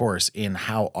crash course in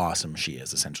how awesome she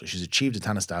is, essentially. She's achieved a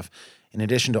ton of stuff. In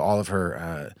addition to all of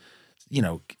her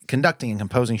conducting and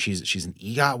composing. She's an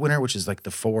EGOT winner, which is like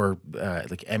the 4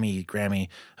 like Emmy, Grammy,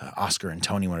 Oscar, and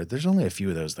Tony winner. There's only a few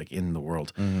of those like in the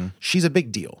world. She's a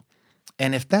big deal.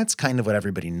 And if that's kind of what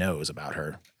everybody knows about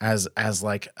her as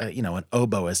like an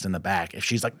oboist in the back, if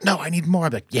she's like, no, I need more,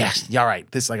 I'm like, yes, yeah, all right.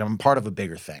 This like I'm part of a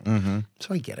bigger thing.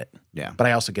 So I get it. Yeah. But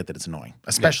I also get that it's annoying,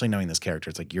 especially knowing this character.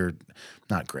 It's like you're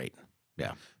not great.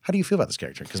 Yeah. How do you feel about this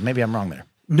character? Because maybe I'm wrong there.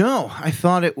 No, I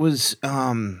thought it was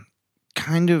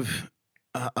kind of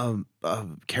a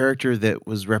character that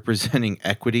was representing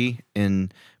equity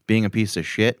in being a piece of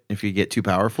shit if you get too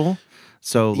powerful.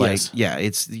 So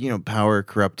it's power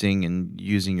corrupting and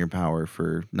using your power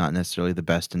for not necessarily the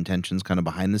best intentions, kind of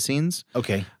behind the scenes.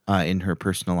 Okay. In her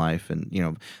personal life,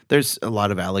 and there's a lot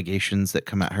of allegations that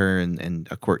come at her, and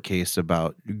a court case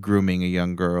about grooming a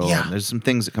young girl. Yeah. And there's some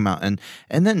things that come out, and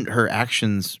then her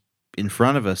actions in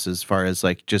front of us, as far as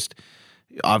like just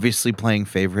obviously playing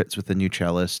favorites with a new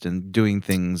cellist and doing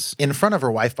things in front of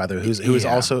her wife, by the way, who is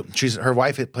also her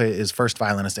wife is first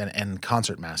violinist and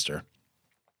concert master,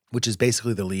 which is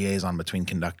basically the liaison between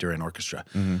conductor and orchestra.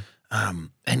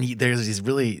 And there's these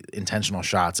really intentional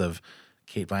shots of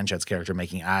Cate Blanchett's character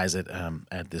making eyes at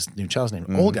this new cellist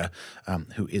named Olga,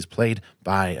 who is played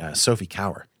by Sophie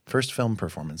Kauer. First film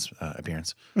performance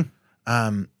appearance.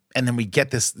 And then we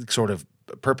get this sort of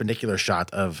perpendicular shot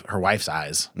of her wife's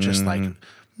eyes, just like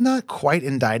not quite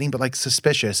indicting, but like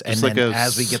suspicious. And just then like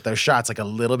as we get those shots, like a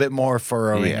little bit more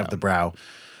furrowing of the brow.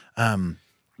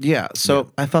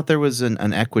 So I thought there was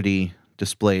an equity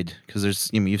displayed, because there's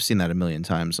you've seen that a million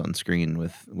times on screen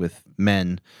with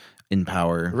men in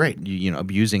power, right?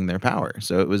 Abusing their power.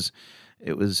 So it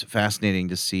was fascinating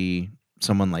to see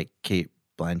someone like Cate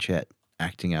Blanchett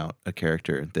acting out a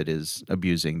character that is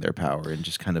abusing their power and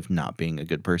just kind of not being a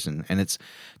good person. And it's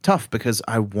tough because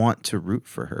I want to root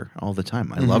for her all the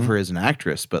time. I love her as an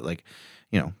actress, but like,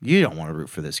 you don't want to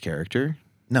root for this character.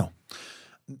 No.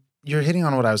 You're hitting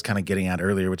on what I was kind of getting at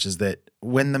earlier, which is that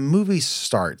when the movie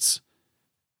starts,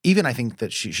 even I think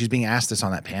that she's being asked this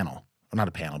on that panel, well, not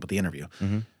a panel, but the interview.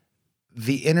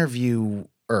 The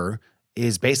interviewer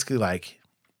is basically like,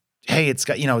 hey, it's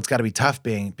got to be tough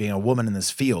being a woman in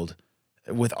this field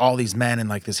with all these men and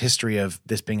like this history of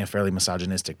this being a fairly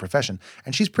misogynistic profession.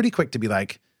 And she's pretty quick to be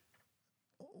like,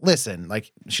 listen,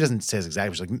 like she doesn't say this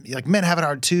exactly. She's like men have it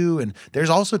hard too. And there's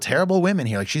also terrible women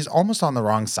here. Like she's almost on the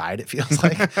wrong side, it feels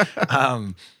like.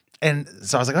 And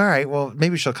so I was like, all right, well,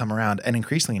 maybe she'll come around. And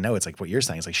increasingly, no, it's like what you're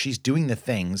saying. It's like she's doing the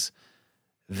things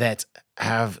that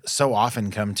have so often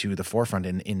come to the forefront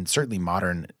in certainly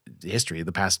modern history,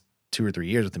 the past 2 or 3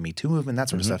 years with the Me Too movement, that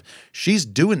sort of stuff. She's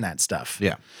doing that stuff.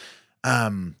 Yeah.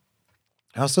 I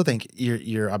also think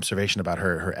your observation about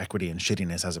her equity and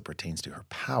shittiness as it pertains to her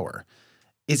power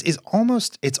is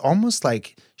almost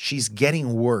like she's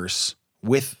getting worse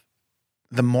with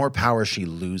the more power she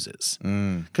loses.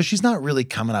 Because she's not really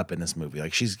coming up in this movie.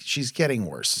 Like she's getting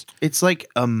worse. It's like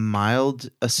a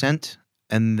mild ascent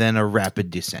and then a rapid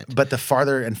descent. But the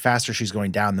farther and faster she's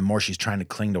going down, the more she's trying to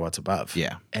cling to what's above.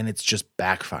 Yeah. And it's just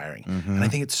backfiring. And I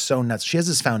think it's so nuts. She has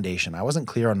this foundation. I wasn't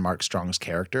clear on Mark Strong's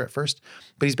character at first,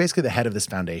 but he's basically the head of this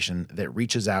foundation that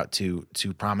reaches out to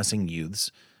promising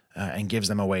youths and gives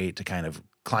them a way to kind of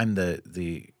climb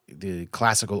the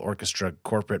classical orchestra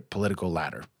corporate political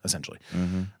ladder, essentially.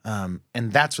 And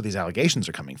that's where these allegations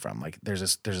are coming from. Like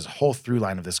there's this whole through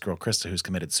line of this girl, Krista, who's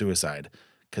committed suicide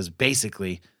because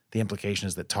basically the implication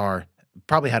is that Tar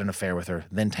probably had an affair with her,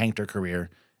 then tanked her career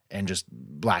and just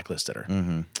blacklisted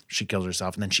her. She kills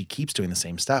herself, and then she keeps doing the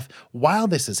same stuff. While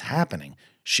this is happening,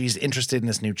 she's interested in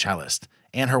this new cellist,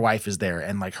 and her wife is there,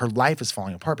 and like her life is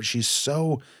falling apart, but she's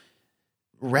so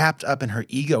wrapped up in her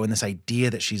ego and this idea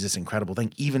that she's this incredible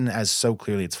thing, even as so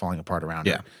clearly it's falling apart around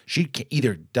her. She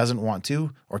either doesn't want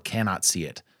to or cannot see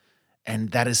it.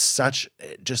 And that is such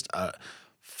just a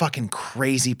fucking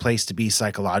crazy place to be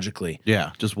psychologically.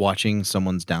 Yeah, just watching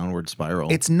someone's downward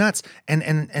spiral. It's nuts.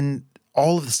 And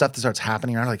all of the stuff that starts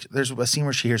happening around her, like there's a scene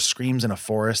where she hears screams in a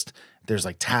forest. There's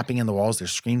like tapping in the walls.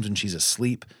 There's screams when she's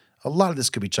asleep. A lot of this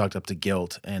could be chalked up to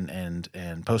guilt and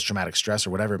post-traumatic stress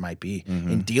or whatever it might be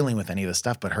in dealing with any of this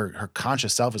stuff. But her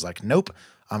conscious self is like, nope,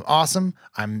 I'm awesome.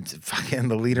 I'm fucking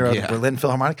the leader of the Berlin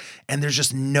Philharmonic. And there's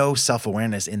just no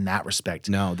self-awareness in that respect.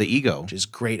 No, the ego. Which is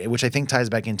great, which I think ties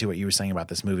back into what you were saying about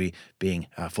this movie being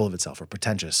full of itself or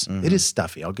pretentious. It is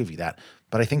stuffy, I'll give you that.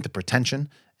 But I think the pretension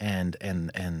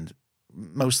and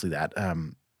mostly that,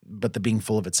 but the being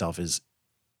full of itself is,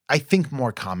 I think,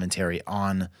 more commentary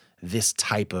on this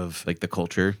type of like the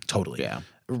culture. Totally. Yeah.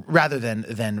 Rather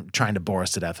than trying to bore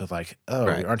us to death with like, oh,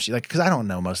 aren't you like, because I don't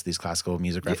know most of these classical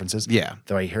music references. Yeah.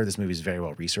 Though I hear this movie is very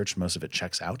well researched. Most of it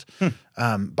checks out.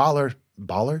 Mahler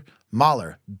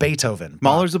Mahler, Beethoven.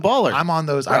 Mahler's a baller. I'm on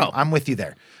those. Bro. I'm with you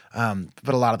there.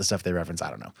 But a lot of the stuff they reference, I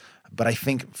don't know. But I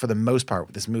think for the most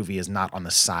part, this movie is not on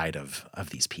the side of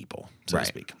these people, so to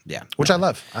speak. Yeah. Which I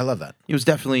love. I love that. It was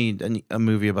definitely a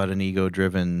movie about an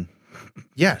ego-driven,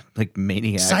 Yeah. like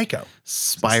maniac, Psycho.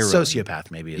 spiral,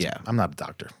 Sociopath, maybe. Yeah. I'm not a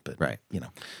doctor, but Right. Yeah.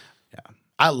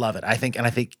 I love it. I think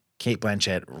Kate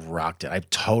Blanchett rocked it. I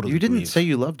totally You didn't believe. say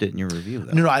you loved it in your review,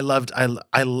 though. No, I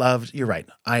loved, you're right.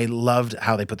 I loved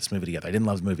how they put this movie together. I didn't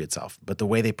love the movie itself, but the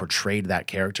way they portrayed that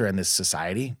character and this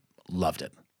society, loved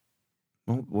it.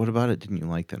 Well, what about it didn't you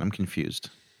like then? I'm confused.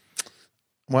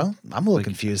 Well, I'm a little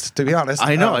confused, to be honest.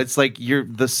 I know. It's like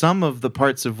the sum of the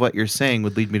parts of what you're saying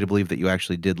would lead me to believe that you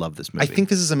actually did love this movie. I think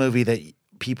this is a movie that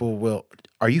people will.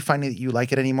 Are you finding that you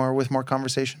like it anymore with more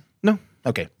conversation? No.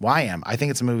 Okay. Well, I am. I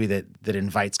think it's a movie that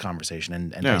invites conversation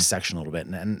and dissection a little bit.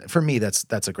 And for me,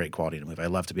 that's a great quality in a movie. I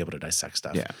love to be able to dissect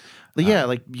stuff. Yeah. But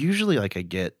like usually like I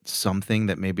get something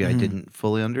that maybe I didn't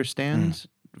fully understand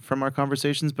from our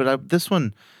conversations, but this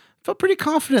one felt pretty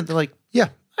confident that like, yeah,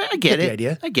 I get it. The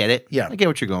idea. I get it. Yeah. I get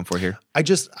what you're going for here. I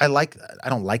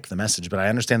don't like the message, but I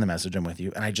understand the message. I'm with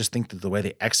you. And I just think that the way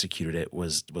they executed it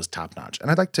was top notch.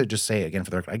 And I'd like to just say again for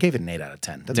the record, I gave it an 8 out of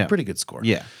 10. That's a pretty good score.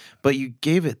 Yeah. But you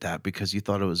gave it that because you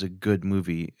thought it was a good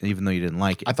movie, even though you didn't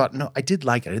like it. I did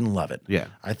like it. I didn't love it. Yeah.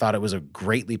 I thought it was a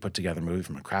greatly put together movie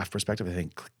from a craft perspective. I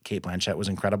think Kate Blanchett was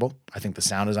incredible. I think the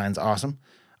sound design's awesome.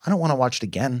 I don't want to watch it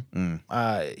again.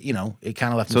 It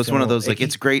kind of left me. So it's one of those icky. like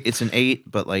it's great. It's an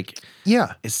 8, but like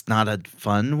yeah, it's not a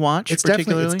fun watch. It's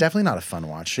particularly. definitely not a fun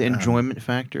watch. The enjoyment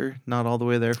factor not all the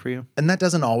way there for you, and that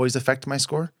doesn't always affect my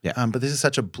score. Yeah, but this is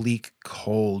such a bleak,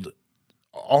 cold,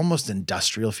 almost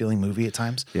industrial feeling movie at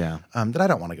times. Yeah, that I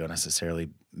don't want to go necessarily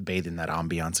bathe in that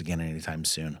ambiance again anytime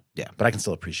soon. Yeah, but I can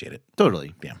still appreciate it.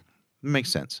 Totally. Yeah, it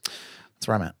makes sense. That's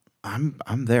where I'm at.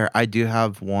 I'm there. I do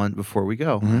have one before we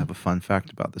go. I have a fun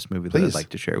fact about this movie that I'd like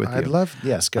to share with you. I'd love,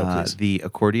 yes, go please. The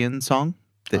accordion song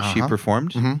that she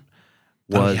performed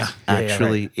was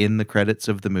actually in the credits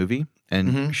of the movie,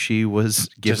 and she was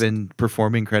given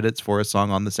performing credits for a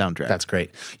song on the soundtrack. That's great.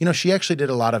 She actually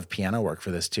did a lot of piano work for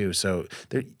this too. So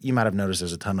you might have noticed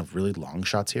there's a ton of really long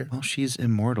shots here. Well, she's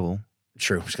immortal.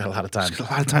 True. She's got a lot of time. She's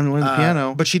got a lot of time to learn the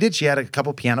piano. But she had a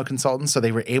couple piano consultants, so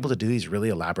they were able to do these really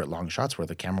elaborate long shots where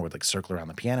the camera would like circle around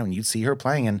the piano and you'd see her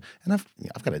playing. And I've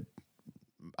got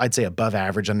I'd say above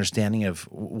average understanding of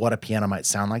what a piano might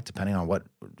sound like depending on what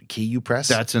key you press.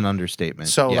 That's an understatement.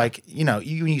 So when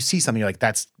you see something, you're like,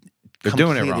 that's they're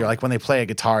doing it wrong. You're like when they play a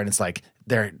guitar and it's like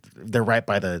they're right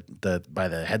by the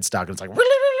headstock and it's like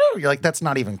you're like, that's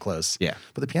not even close. Yeah.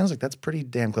 But the piano's like, that's pretty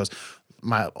damn close.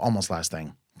 My almost last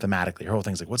thing. Thematically, her whole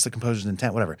thing's like, what's the composer's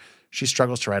intent? Whatever. She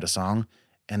struggles to write a song,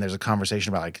 and there's a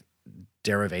conversation about like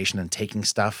derivation and taking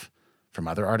stuff from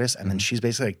other artists, and then she's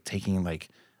basically like taking like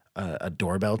a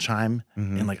doorbell chime,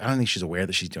 and like I don't think she's aware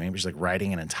that she's doing it, but she's like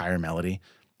writing an entire melody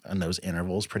in those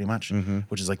intervals, pretty much,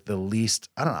 which is like the least.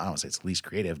 I don't want to say it's least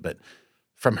creative, but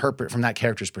from that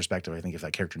character's perspective, I think if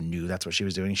that character knew that's what she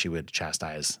was doing, she would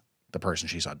chastise the person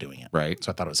she saw doing it. Right.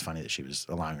 So I thought it was funny that she was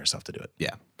allowing herself to do it.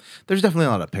 Yeah. There's definitely a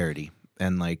lot of parody.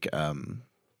 And like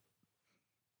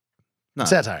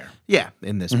satire. Yeah,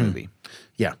 in this movie.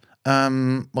 Yeah.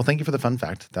 Well, thank you for the fun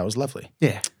fact. That was lovely.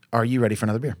 Yeah. Are you ready for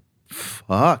another beer?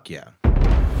 Fuck yeah.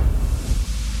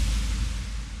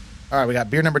 All right, we got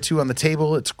beer number 2 on the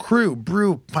table. It's Crew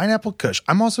Brew Pineapple Kush.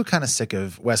 I'm also kind of sick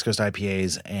of West Coast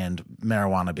IPAs and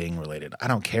marijuana being related. I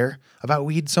don't care about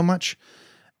weed so much,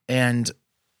 and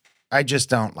I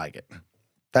just don't like it.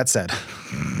 That said,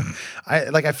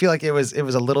 I feel like it was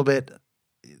a little bit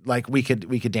like we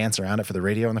could dance around it for the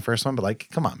radio in the first one, but like,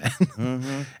 come on,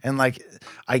 man. And like,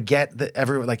 I get that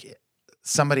everyone, like,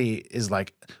 somebody is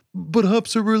like, but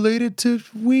hops are related to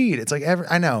weed. It's like,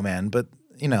 I know, man, but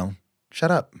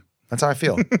shut up. That's how I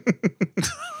feel.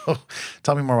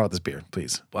 Tell me more about this beer,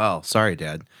 please. Well, sorry,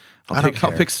 Dad.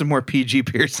 I'll pick some more PG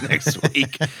beers next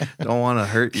week. Don't want to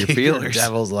hurt your feelers. Your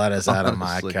devil's lettuce out of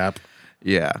my cup.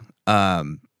 Yeah.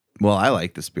 Well, I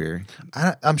like this beer.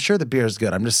 I'm sure the beer is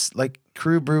good. I'm just like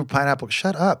Crew Brew Pineapple.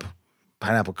 Shut up.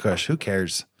 Pineapple Kush. Who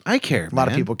cares? I care. A lot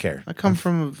of people care. I come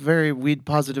from a very weed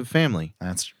positive family.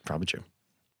 That's probably true.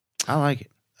 I like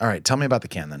it. All right. Tell me about the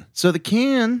can then. So the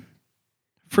can,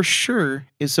 for sure,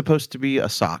 is supposed to be a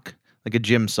sock. Like a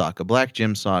gym sock, a black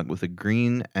gym sock with a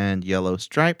green and yellow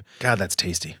stripe. God, that's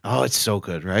tasty. Oh, it's so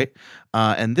good, right?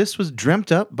 And this was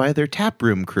dreamt up by their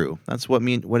taproom crew. That's what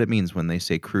it means when they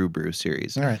say Crew Brew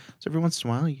series. All right. So every once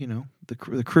in a while,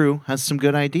 the crew has some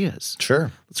good ideas.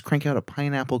 Sure. Let's crank out a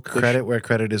pineapple kush. Credit where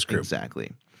credit is crew.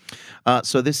 Exactly.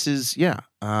 So this is,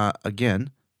 again,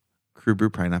 Crew Brew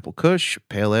Pineapple Kush,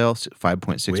 Pale Ale,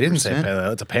 5.6%. We didn't say pale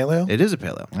ale. It's a pale ale? It is a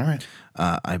pale ale. All right.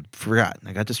 I forgot.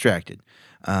 I got distracted.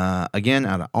 Again,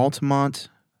 out of Altamont,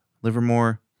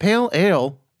 Livermore, Pale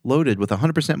Ale loaded with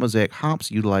 100% Mosaic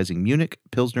hops, utilizing Munich,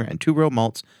 Pilsner, and two-row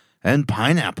malts, and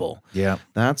pineapple. Yeah.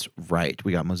 That's right.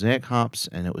 We got Mosaic hops,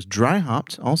 and it was dry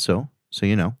hopped also, so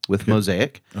you know, with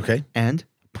Mosaic. Okay. And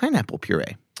pineapple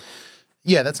puree.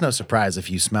 Yeah, that's no surprise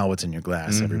if you smell what's in your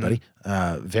glass, everybody.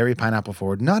 Very pineapple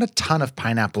forward. Not a ton of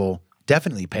pineapple,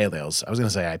 definitely pale ales. I was going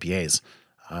to say IPAs.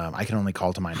 I can only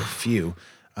call to mind a few.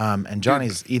 And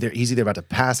Johnny's either about to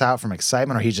pass out from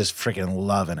excitement or he's just freaking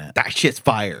loving it. That shit's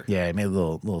fire. Yeah, he made a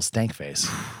little stank face.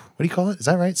 What do you call it? Is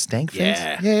that right? Stank face?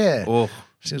 Yeah. Yeah. Oh.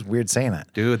 It's just weird saying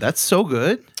that. Dude, that's so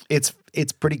good. It's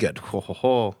pretty good. Ho, ho,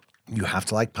 ho. You have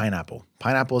to like pineapple.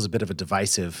 Pineapple is a bit of a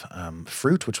divisive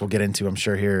fruit, which we'll get into, I'm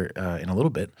sure, here in a little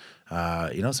bit.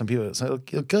 Some people, it'll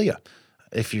kill you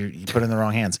if you put it in the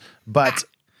wrong hands. But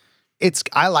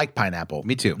I like pineapple.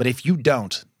 Me too. But if you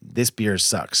don't, this beer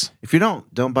sucks. If you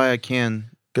don't buy a can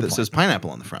that says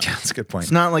pineapple on the front. That's a good point.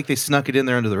 It's not like they snuck it in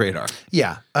there under the radar.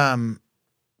 Yeah.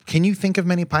 Can you think of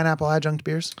many pineapple adjunct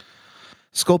beers?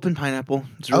 Sculpin pineapple.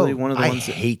 It's really one of the ones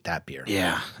I hate that beer.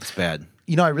 Yeah, it's bad.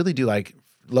 I really do like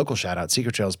local shout out,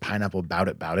 Secret Trail's Pineapple Bout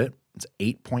It. It's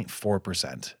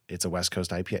 8.4%. It's a West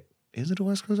Coast IPA. Is it a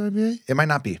West Coast IPA? It might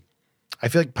not be. I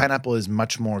feel like pineapple is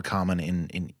much more common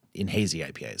in hazy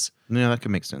IPAs. Yeah, that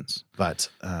could make sense. But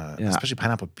especially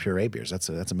pineapple puree beers, that's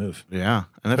a move. Yeah,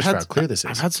 and Especially for how clear this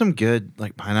is. I've had some good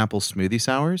like pineapple smoothie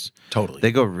sours. Totally,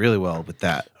 they go really well with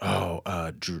that. Oh,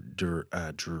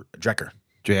 Drecker.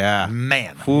 Yeah,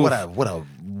 man, oof. what a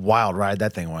wild ride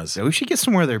that thing was. Yeah, we should get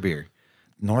some more of their beer.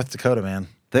 North Dakota, man.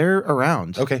 They're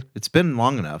around. Okay. It's been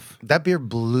long enough. That beer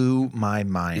blew my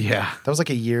mind. Yeah. That was like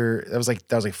a year. That was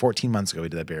like 14 months ago we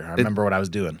did that beer. I remember what I was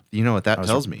doing. You know what that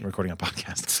tells me? Recording a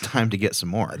podcast. It's time to get some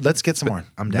more. Let's get some more.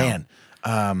 I'm down.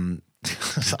 Man.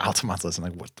 Altamont's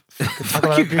listening. Like, what the fuck? Talk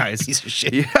about you guys. Piece of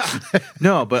shit. Yeah.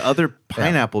 No, but other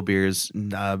pineapple beers,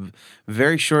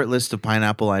 very short list of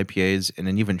pineapple IPAs and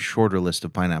an even shorter list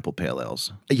of pineapple pale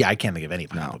ales. Yeah, I can't think of any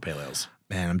pineapple pale ales.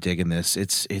 Man, I'm digging this.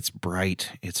 It's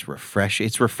bright. It's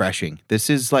refreshing. This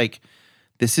is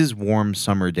warm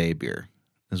summer day beer,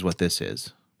 is what this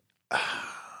is. I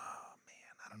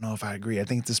don't know if I agree. I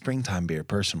think it's a springtime beer,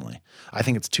 personally. I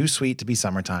think it's too sweet to be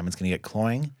summertime. It's going to get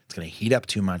cloying. It's going to heat up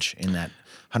too much in that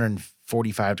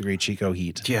 145-degree Chico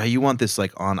heat. Yeah, you want this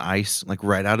like on ice, like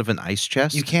right out of an ice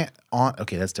chest? You can't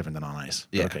okay, that's different than on ice.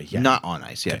 Yeah. Okay, yeah. Not on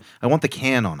ice, yeah. Okay. I want the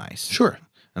can on ice. Sure.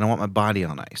 And I want my body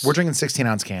on ice. We're drinking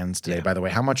 16-ounce cans today, by the way.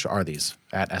 How much are these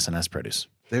at SNS Produce?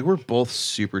 They were both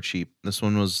super cheap. This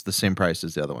one was the same price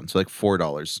as the other one, so like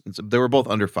 $4. They were both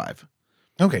under $5.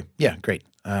 Okay, yeah, great.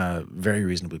 Very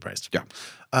reasonably priced. Yeah.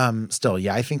 Still,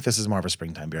 yeah, I think this is more of a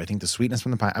springtime beer. I think the sweetness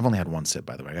from the pine. I've only had one sip,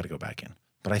 by the way. I got to go back in.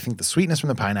 But I think the sweetness from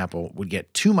the pineapple would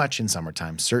get too much in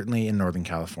summertime, certainly in Northern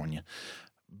California.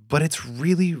 But it's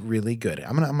really, really good.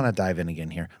 I'm gonna dive in again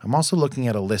here. I'm also looking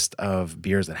at a list of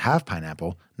beers that have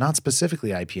pineapple, not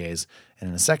specifically IPAs. And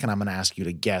in a second, I'm gonna ask you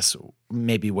to guess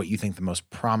maybe what you think the most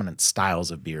prominent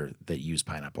styles of beer that use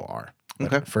pineapple are.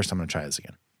 But okay. First, I'm gonna try this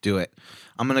again. Do it.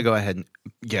 I'm gonna go ahead and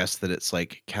guess that it's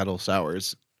like Kettle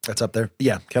Sours. That's up there.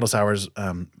 Yeah, Kettle Sours.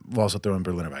 We'll also throw in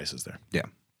Berliner Weisses there. Yeah.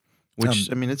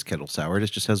 Which, I mean, it's kettle soured.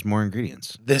 It just has more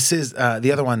ingredients. This is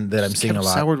the other one that I'm seeing a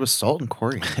lot. Soured with salt and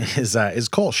coriander. is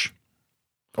Kolsch.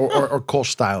 Or Kolsch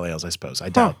style ales, I suppose. I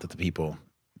doubt that the people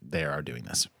there are doing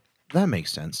this. That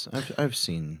makes sense. I've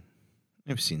seen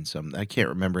some. I can't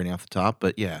remember any off the top,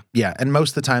 but yeah. Yeah, and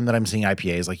most of the time that I'm seeing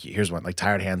IPAs, like here's one, like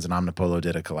Tired Hands and Omnipolo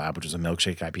did a collab, which is a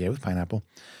milkshake IPA with pineapple.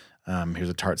 Here's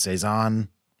a Tart Saison.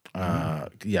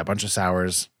 Yeah, a bunch of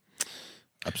sours.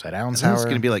 Upside down sour. It's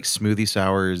going to be like smoothie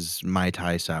sours, Mai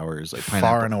Tai sours, like pineapple.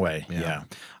 Far and away, yeah.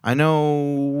 I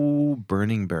know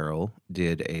Burning Barrel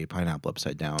did a pineapple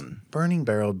upside down. Burning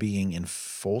Barrel being in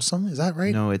Folsom, is that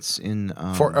right? No, it's in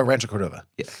for Rancho Cordova.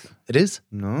 Yeah, it is.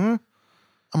 No, I'm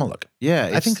gonna look. Yeah,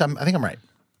 I think I'm right.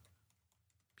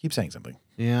 Keep saying something.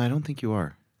 Yeah, I don't think you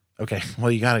are. Okay,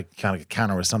 well, you gotta kind of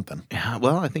counter with something. Yeah,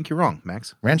 well, I think you're wrong,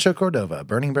 Max. Rancho Cordova,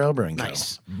 Burning Barrel Brewing Co.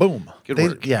 Nice, boom, good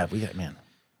work. Yeah, we got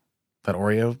that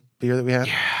Oreo beer that we had.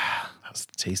 Yeah, that was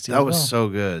tasty. That was so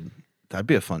good. That'd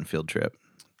be a fun field trip.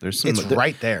 There's some. It's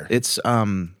right there. It's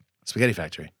Spaghetti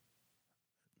Factory.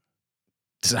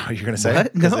 Is that what you're gonna say?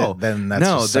 What? No, then that's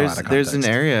just so out of there's an context.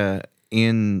 area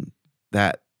in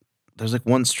that there's like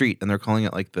one street, and they're calling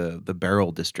it like the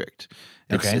Barrel District.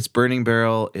 Okay. It's Burning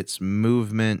Barrel. It's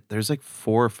Movement. There's like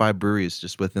 4 or 5 breweries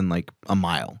just within like a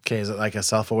mile. Okay, is it like a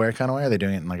self-aware kind of way? Or are they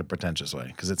doing it in like a pretentious way?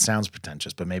 Because it sounds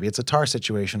pretentious, but maybe it's a tar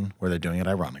situation where they're doing it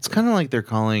ironically. It's kind of like they're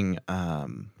calling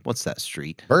what's that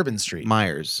street? Bourbon Street.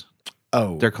 Myers.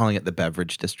 Oh, They're calling it the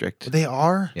Beverage District. they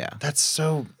are? Yeah. That's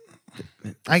so.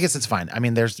 I guess it's fine. I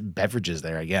mean, there's beverages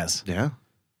there, I guess. Yeah.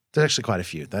 There's actually quite a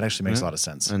few. That actually makes a lot of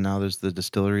sense. And now there's the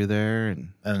distillery there,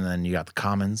 and then you got the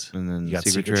Commons. And then you got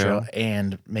Secret Secret Trail. Trail.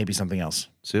 And maybe something else.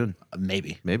 soon.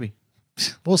 Maybe.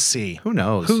 We'll see. Who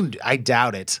knows? I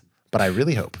doubt it, but I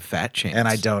really hope. Fat chance. And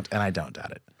I don't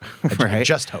doubt it. I Right?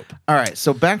 just hope. All right,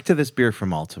 so back to this beer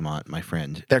from Altamont, my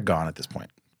friend. They're gone at this point.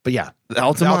 But yeah.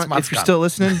 Altamont, Altamont's if you're gone. still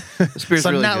listening, this beer's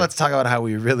So really now good. let's talk about how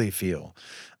we really feel.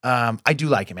 I do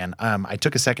like it, man. I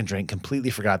took a second drink, completely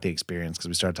forgot the experience because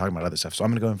we started talking about other stuff. So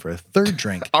I'm going to go in for a third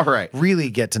drink. All right. Really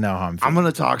get to know how I'm feeling. I'm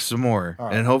going to talk some more,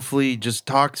 and hopefully just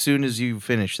talk soon as you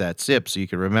finish that sip so you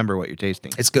can remember what you're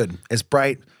tasting. It's good. It's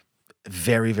bright,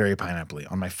 very, very pineapple-y.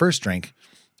 On my first drink,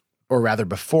 or rather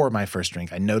before my first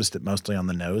drink, I noticed it mostly on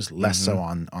the nose, less so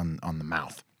on the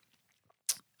mouth.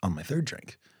 On my third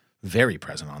drink, very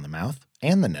present on the mouth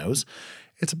and the nose.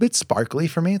 It's a bit sparkly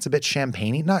for me. It's a bit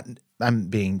champagne-y. Not, I'm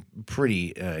being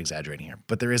pretty exaggerating here,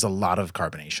 but there is a lot of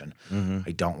carbonation.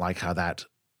 I don't like how that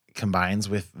combines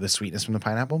with the sweetness from the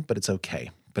pineapple, but it's okay.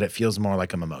 But it feels more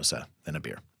like a mimosa than a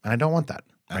beer. And I don't want that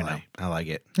right now. I like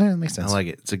it. Yeah, it makes sense. I like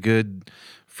it. It's a good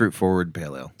fruit-forward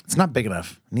pale ale. It's not big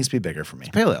enough. It needs to be bigger for me.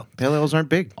 Pale ale. Pale ales aren't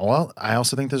big. Well, I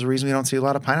also think there's a reason we don't see a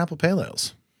lot of pineapple pale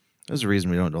ales. There's a reason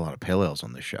we don't do a lot of pale ales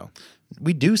on this show.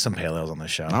 We do some pale ales on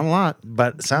this show. Not a lot.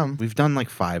 But some. We've done like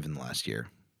 5 in the last year.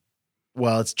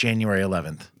 Well, it's January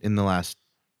 11th. In the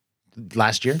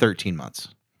last year? 13 months.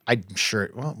 I'm sure.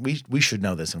 Well, we should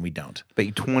know this and we don't. Bet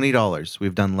you $20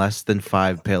 we've done less than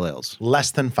 5 pale ales.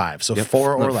 Less than 5. So Yep.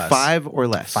 4 or No, less. 5 or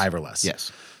less. 5 or less.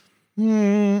 Yes.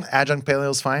 Adjunct pale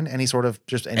ale's fine. Any sort of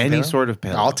Any pale ale? sort of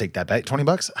pale ale. I'll take that bet.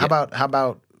 $20. How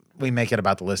about we make it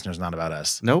about the listeners, not about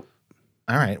us? Nope.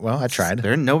 All right. Well, I tried.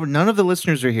 None of the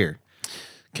listeners are here.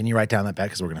 Can you write down that bet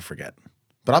because we're going to forget?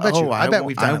 But I'll bet you. I bet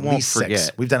we've done at least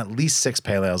 6. We've done at least 6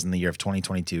 pale ales in the year of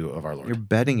 2022 of our Lord. You're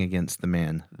betting against the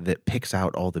man that picks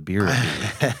out all the beer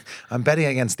reviews. I'm betting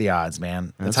against the odds,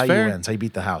 man. That's how fair. you win. That's how you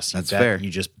beat the house. That's fair. You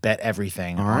just bet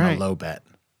everything All on right. a low bet,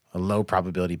 a low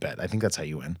probability bet. I think that's how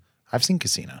you win. I've seen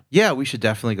Casino. Yeah, we should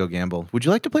definitely go gamble. Would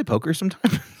you like to play poker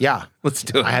sometime? Yeah. Let's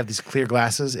do it. I have these clear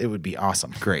glasses. It would be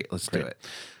awesome. Great. Let's do it.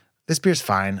 This beer's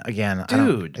fine. Again,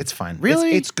 Dude, it's fine.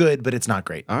 really? It's good, but it's not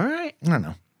great. All right. I don't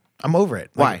know. I'm over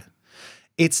it. Why?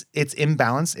 It's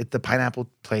imbalanced. The pineapple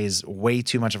plays way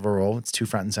too much of a role. It's too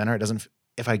front and center. It doesn't.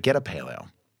 If I get a pale ale,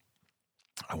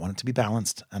 I want it to be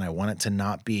balanced, and I want it to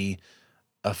not be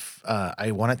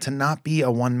I want it to not be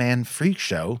a one-man freak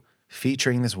show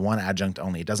featuring this one adjunct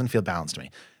only. It doesn't feel balanced to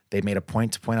me. They made a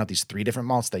point to point out these 3 different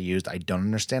malts they used. I don't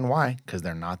understand why, because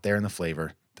they're not there in the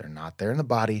flavor. They're not there in the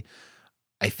body.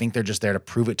 I think they're just there to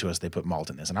prove it to us they put malt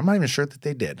in this, and I'm not even sure that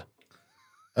they did.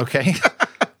 Okay?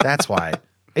 That's why.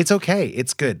 It's okay.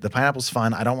 It's good. The pineapple's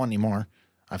fun. I don't want any more.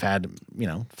 I've had,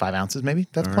 5 ounces maybe.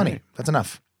 That's plenty. right. That's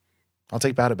enough. I'll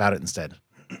take about it instead.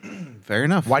 Fair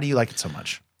enough. Why do you like it so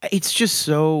much? It's just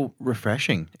so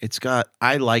refreshing.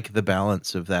 I like the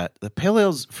balance of that. The pale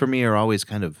ales for me are always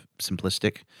kind of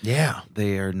simplistic. Yeah.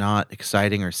 They are not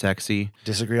exciting or sexy.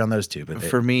 Disagree on those two, but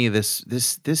For me, this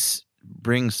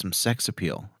brings some sex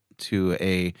appeal to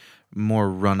a more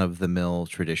run-of-the-mill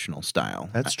traditional style.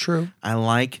 That's true. I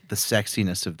like the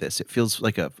sexiness of this. It feels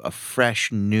like a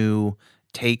fresh, new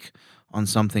take on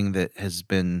something that has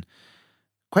been,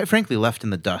 quite frankly, left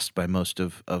in the dust by most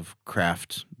of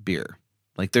craft beer.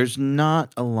 Like, there's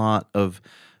not a lot of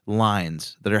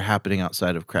lines that are happening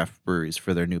outside of craft breweries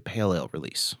for their new pale ale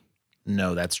release.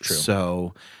 No, that's true.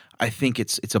 So I think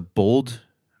it's a bold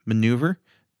maneuver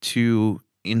to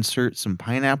insert some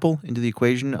pineapple into the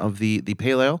equation of the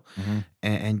pale ale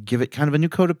and give it kind of a new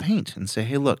coat of paint and say,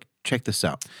 hey, look, check this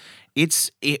out.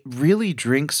 It really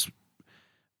drinks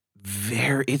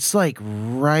it's like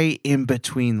right in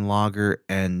between lager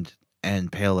and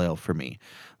pale ale for me.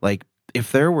 Like,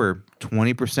 if there were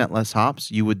 20% less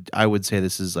hops, I would say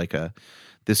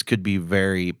this could be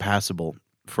very passable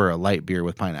for a light beer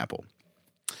with pineapple.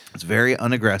 It's very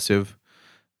unaggressive,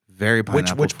 very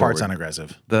pineapple Which part's forward.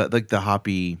 unaggressive? The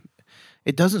hoppy.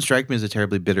 It doesn't strike me as a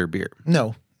terribly bitter beer.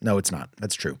 No, it's not.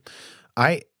 That's true.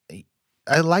 I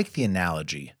like the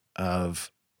analogy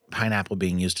of pineapple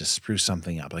being used to spruce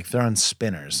something up, like throwing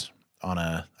spinners on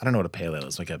I don't know what a pale ale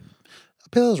is. Like a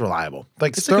pale ale is reliable.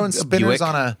 Like It's throwing like a spinners Buick.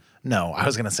 on no, I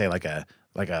was gonna say like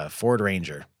a Ford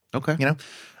Ranger. Okay.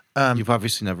 You've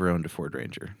obviously never owned a Ford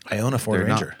Ranger. I own a Ford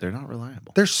Ranger. They're not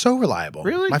reliable. They're so reliable.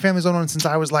 Really? My family's owned one since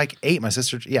I was like 8. My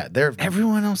sister, they're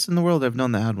Everyone else in the world I've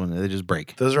known that had one, they just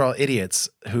break. those are all idiots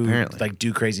who Apparently. like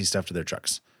do crazy stuff to their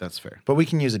trucks. That's fair. But we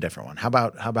can use a different one. How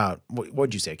about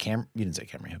what'd you say? You didn't say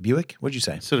Camry. A Buick? What'd you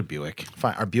say? Instead of Buick.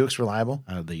 Fine. Are Buicks reliable?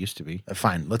 They used to be.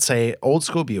 Fine. Let's say old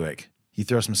school Buick. You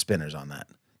throw some spinners on that.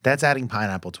 That's adding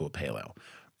pineapple to a paleo.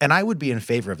 And I would be in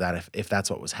favor of that if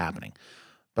that's what was happening.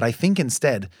 But I think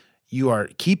instead you're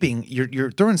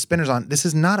throwing spinners on. This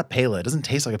is not a pale ale. It doesn't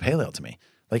taste like a pale ale to me.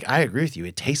 Like, I agree with you.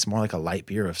 It tastes more like a light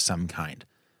beer of some kind.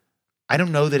 I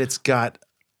don't know that it's got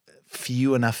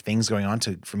few enough things going on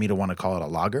for me to want to call it a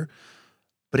lager,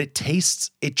 but it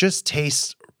tastes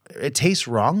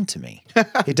wrong to me.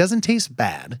 It doesn't taste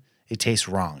bad. It tastes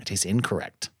wrong. It tastes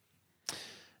incorrect.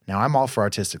 Now, I'm all for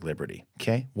artistic liberty,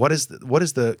 okay? What is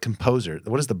the composer,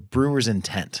 what is the brewer's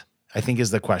intent, I think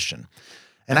is the question.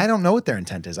 And I don't know what their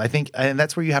intent is. And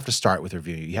that's where you have to start with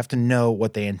reviewing. You have to know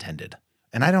what they intended.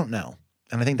 And I don't know.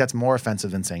 And I think that's more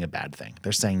offensive than saying a bad thing.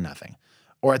 They're saying nothing.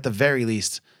 Or at the very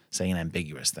least, saying an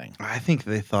ambiguous thing. I think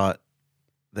they thought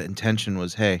the intention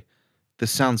was, hey,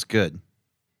 this sounds good.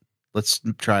 Let's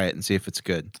try it and see if it's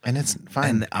good. And it's fine.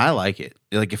 And I like it.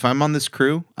 Like, if I'm on this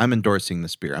crew, I'm endorsing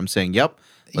this beer. I'm saying, yep,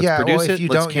 let's produce if it. you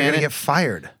Let's don't, you're going to get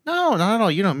fired. No, not at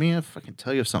all. You know me. I fucking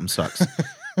tell you if something sucks.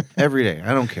 Every day.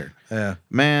 I don't care. Yeah.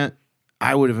 Man,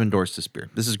 I would have endorsed this beer.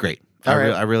 This is great. All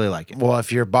right. I really like it. Well,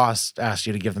 if your boss asked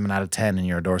you to give them an out of 10 in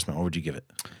your endorsement, what would you give it?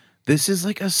 This is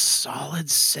like a solid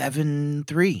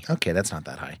 7.3. Okay, that's not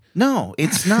that high. No,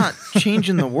 it's not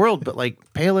changing the world, but like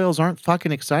pale ales aren't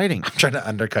fucking exciting. I'm trying to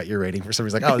undercut your rating for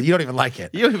somebody's like, oh, you don't even like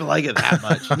it. You don't even like it that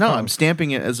much. No, I'm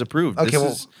stamping it as approved.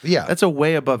 Okay, yeah. That's a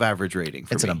way above average rating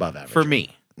for me. It's an above average. For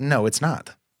me. No, it's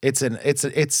not. It's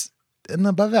an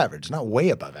above average, not way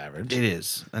above average. It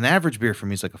is. An average beer for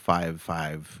me is like a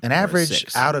 5. An average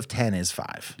out of 10 is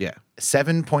 5. Yeah.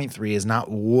 7.3 is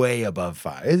not way above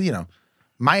 5. You know,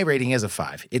 my rating is a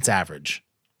 5. It's average.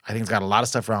 I think it's got a lot of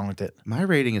stuff wrong with it. My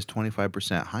rating is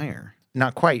 25% higher.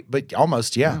 Not quite, but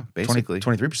almost, yeah. Basically.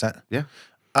 23%. Yeah.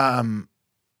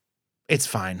 It's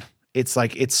fine. It's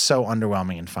like, it's so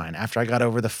underwhelming and fine. After I got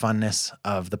over the funness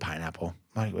of the pineapple,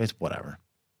 like, it's whatever.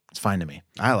 It's fine to me.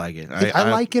 I like it. I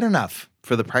like it enough.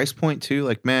 For the price point too,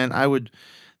 like, man,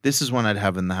 this is one I'd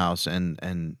have in the house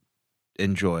and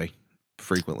enjoy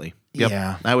frequently. Yep.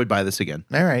 Yeah. I would buy this again.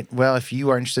 All right. Well, if you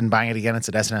are interested in buying it again, it's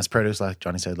at S&S Produce, like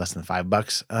Johnny said, less than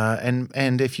 $5.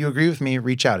 And if you agree with me,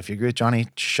 reach out. If you agree with Johnny,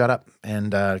 shut up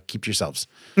and keep to yourselves.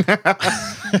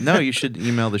 No, you should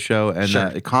email the show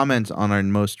and comment on our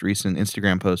most recent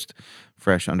Instagram post,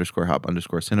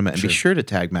 fresh_hop_cinema, and be sure to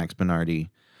tag Max Minardi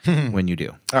when you do.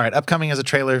 All right. Upcoming is a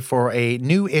trailer for a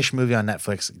new-ish movie on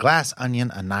Netflix, Glass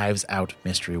Onion, a Knives Out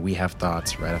mystery. We have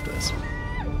thoughts right after this.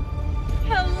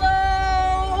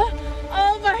 Hello!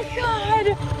 Oh my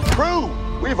God! Crew,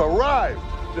 we've arrived.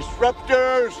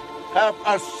 Disruptors have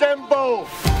assembled.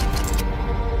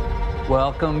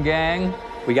 Welcome, gang.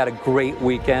 We got a great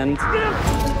weekend.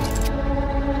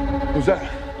 Who's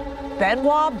that?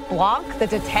 Benoit Blanc, the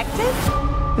detective?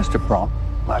 Mr. Blanc,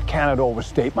 I cannot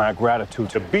overstate my gratitude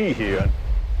to be here.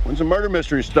 When's the murder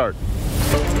mystery start?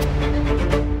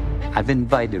 I've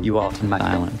invited you all to my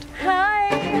island.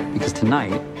 Hi! Because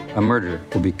tonight, a murder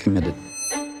will be committed.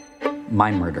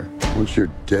 My murder. Once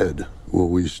you're dead, will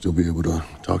we still be able to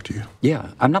talk to you? Yeah,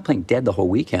 I'm not playing dead the whole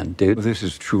weekend, dude. This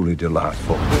is truly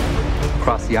delightful.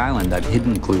 Across the island, I've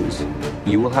hidden clues.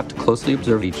 You will have to closely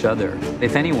observe each other.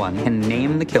 If anyone can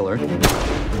name the killer,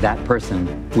 that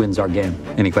person wins our game.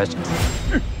 Any questions?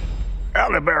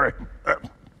 Halle Berry,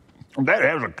 that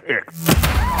has a kick.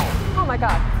 Oh my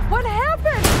God, what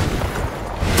happened?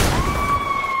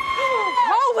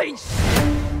 Holy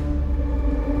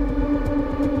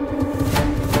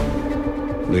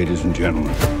Ladies and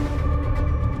gentlemen,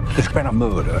 there's been a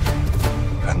murder,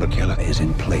 and the killer is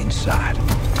in plain sight.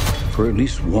 For at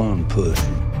least one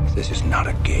person, this is not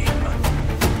a game.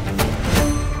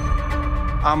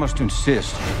 I must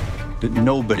insist that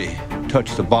nobody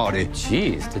touch the body.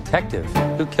 Jeez, detective,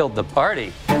 who killed the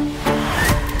party?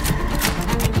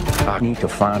 I need to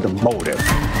find a motive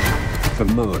for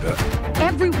murder.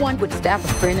 Everyone would stab a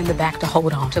friend in the back to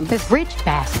hold on to this rich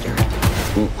bastard.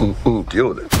 Deal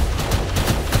with it.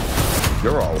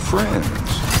 You're all friends.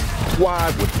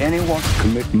 Why would anyone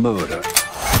commit murder?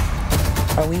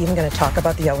 Are we even going to talk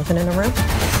about the elephant in the room?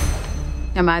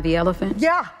 Am I the elephant?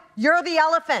 Yeah, you're the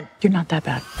elephant. You're not that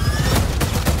bad.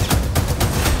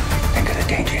 Think of the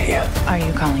danger here. Are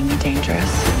you calling me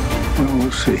dangerous? Well,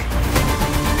 we'll see.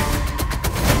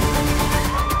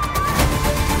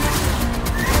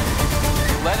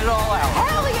 Let it all out.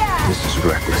 Hell yeah! This is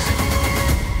reckless.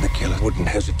 The killer wouldn't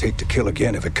hesitate to kill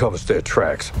again if it covers their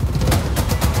tracks.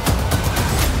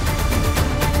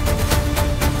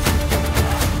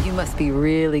 You must be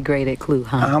really great at Clue,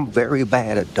 huh? I'm very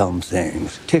bad at dumb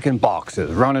things. Ticking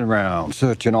boxes, running around,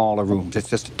 searching all the rooms. It's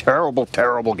just a terrible,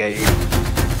 terrible game.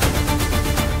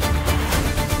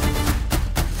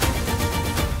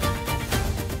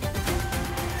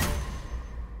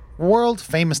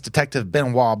 World-famous detective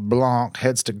Benoit Blanc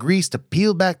heads to Greece to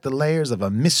peel back the layers of a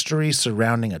mystery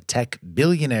surrounding a tech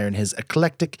billionaire and his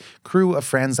eclectic crew of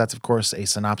friends. That's, of course, a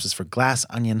synopsis for Glass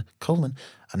Onion,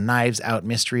 a Knives Out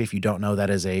mystery. If you don't know,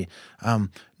 that is a,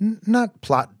 not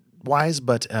plot-wise,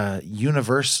 but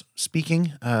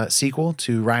universe-speaking sequel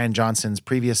to Rian Johnson's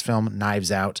previous film,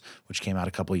 Knives Out, which came out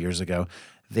a couple years ago.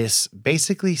 This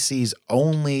basically sees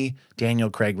only Daniel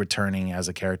Craig returning as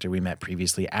a character we met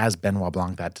previously as Benoit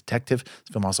Blanc, that detective.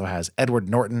 This film also has Edward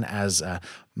Norton as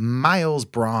Miles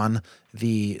Braun,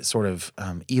 the sort of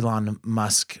Elon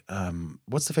Musk,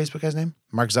 what's the Facebook guy's name?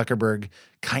 Mark Zuckerberg,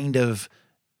 kind of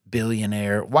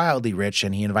billionaire, wildly rich,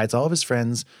 and he invites all of his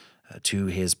friends to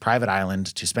his private island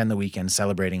to spend the weekend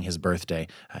celebrating his birthday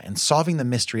and solving the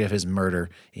mystery of his murder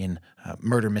in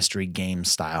murder mystery game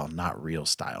style, not real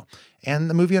style. And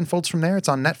the movie unfolds from there. It's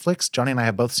on Netflix. Johnny and I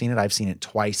have both seen it. I've seen it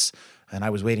twice. And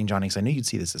I was waiting, Johnny, because I knew you'd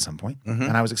see this at some point.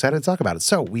 And I was excited to talk about it.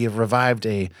 So we have revived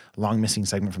a long missing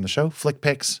segment from the show, Flick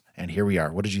Picks, and here we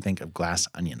are. What did you think of Glass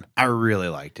Onion? I really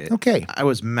liked it. Okay. I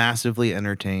was massively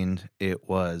entertained. It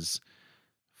was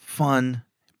fun,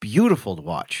 beautiful to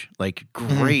watch. Like,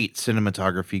 great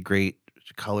cinematography, great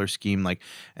color scheme. Like,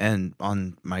 and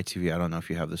on my TV, I don't know if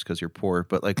you have this because you're poor,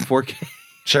 but like 4K.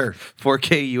 Sure.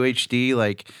 4K UHD,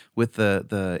 like with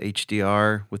the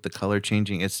HDR, with the color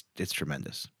changing, it's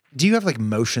tremendous. Do you have like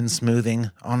motion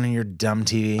smoothing on your dumb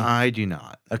TV? I do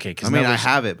not. Okay, I mean, I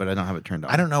have it, but I don't have it turned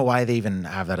on. I don't know why they even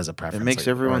have that as a preference. It makes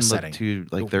everyone look too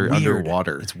like they're weird.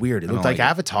 underwater. It's weird. It looked like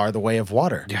Avatar: The Way of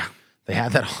Water. Yeah. They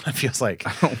had that on. It feels like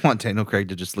I don't want Daniel Craig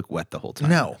to just look wet the whole time.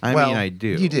 No, I mean I do.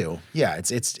 You do. Yeah,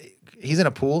 it's he's in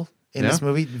a pool in this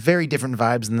movie. Very different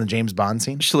vibes than the James Bond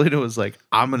scene. Shalita was like,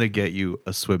 "I'm gonna get you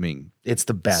a swimming. It's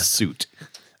the best suit."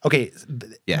 Okay.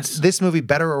 Yes. This movie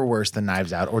better or worse than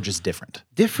Knives Out, or just different?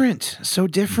 Different. So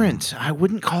different. I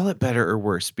wouldn't call it better or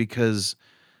worse because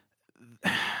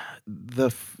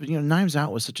Knives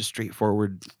Out was such a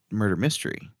straightforward murder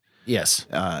mystery. Yes.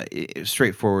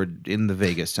 Straightforward in the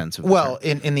Vegas sense of the well,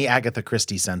 in the Agatha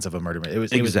Christie sense of a murder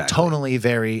mystery. It was tonally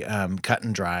very cut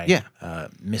and dry,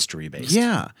 mystery based.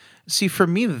 Yeah. See, for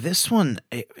me, this one,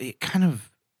 it kind of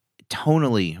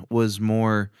tonally was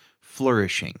more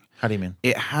flourishing. How do you mean?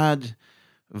 It had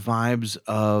vibes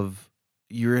of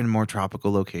you're in more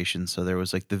tropical locations, so there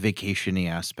was like the vacation-y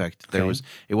aspect.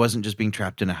 It wasn't just being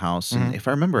trapped in a house. And if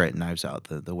I remember right, Knives Out,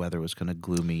 the weather was kind of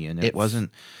gloomy, and it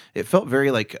felt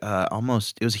very like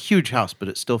almost, it was a huge house, but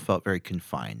it still felt very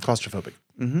confined. Claustrophobic.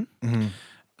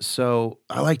 So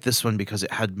I like this one because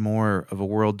it had more of a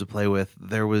world to play with.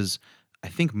 There was, I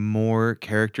think, more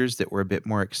characters that were a bit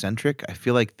more eccentric. I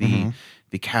feel like the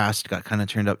cast got kind of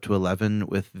turned up to 11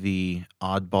 with the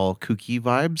oddball, kooky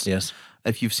vibes. Yes.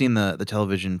 If you've seen the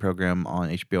television program on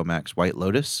HBO Max, White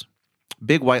Lotus,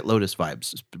 big White Lotus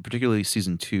vibes, particularly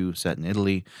season 2 set in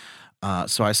Italy.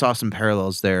 So I saw some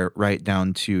parallels there, right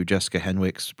down to Jessica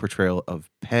Henwick's portrayal of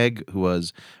Peg, who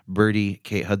was Birdie,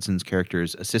 Kate Hudson's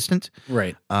character's assistant.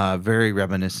 Right. Very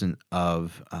reminiscent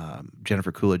of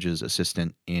Jennifer Coolidge's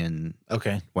assistant in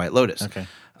White Lotus. Okay.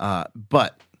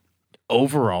 But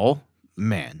overall,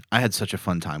 man, I had such a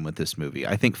fun time with this movie.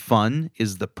 I think fun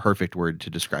is the perfect word to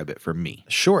describe it for me.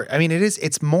 Sure. I mean,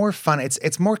 it's more fun.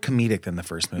 It's more comedic than the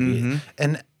first movie.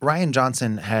 And Rian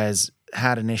Johnson has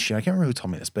had an issue. I can't remember who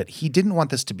told me this, but he didn't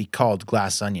want this to be called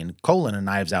Glass Onion, a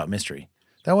Knives Out mystery.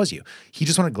 That was you. He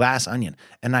just wanted Glass Onion.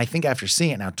 And I think after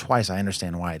seeing it now twice, I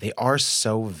understand why. They are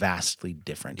so vastly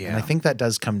different. Yeah. And I think that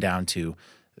does come down to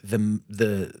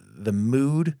the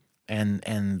mood and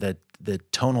the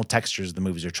tonal textures the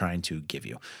movies are trying to give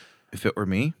you. If it were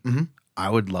me, I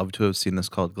would love to have seen this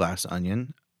called Glass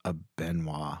Onion, a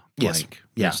Benoit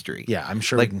mystery. Yeah, I'm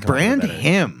sure. Like, brand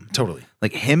him. Totally.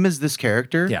 Like, him as this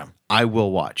character. Yeah. I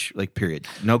will watch. Like, period.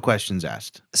 No questions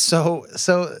asked. So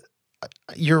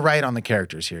you're right on the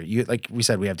characters here. You, like we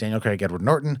said, we have Daniel Craig, Edward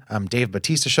Norton. Dave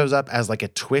Bautista shows up as like a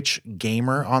Twitch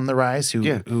gamer on the rise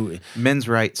who men's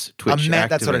rights Twitch activist.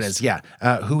 That's what it is. Yeah,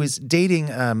 who is dating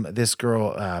this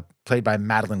girl played by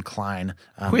Madeline Klein,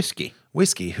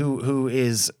 Whiskey, who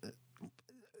is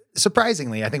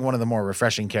surprisingly, I think, one of the more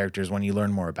refreshing characters when you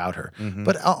learn more about her.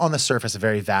 But on the surface, a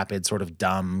very vapid, sort of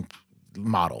dumb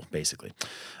model, basically.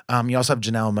 You also have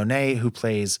Janelle Monáe, who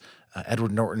plays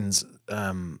Edward Norton's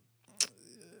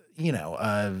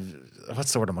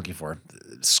what's the word I'm looking for?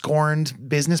 Scorned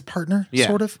business partner,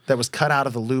 sort of, that was cut out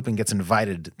of the loop and gets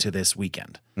invited to this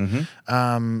weekend.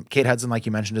 Kate Hudson, like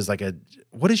you mentioned, is like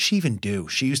what does she even do?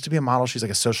 She used to be a model. She's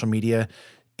like a social media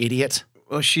idiot.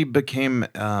 Well, she became,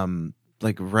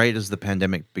 like right as the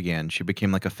pandemic began, she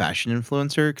became like a fashion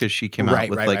influencer because she came out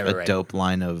with a dope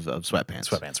line of sweatpants.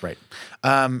 Sweatpants, right.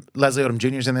 Leslie Odom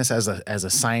Jr. is in this as a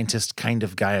scientist kind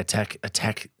of guy, a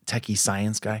techie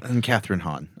science guy. And Catherine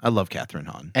Hahn. I love Catherine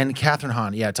Hahn. And Catherine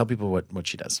Hahn, tell people what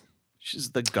she does.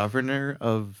 She's the governor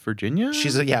of Virginia?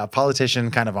 She's a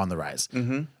politician kind of on the rise.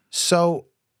 So,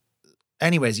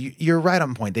 anyways, you're right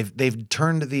on point. They've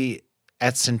turned the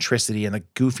eccentricity and the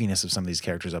goofiness of some of these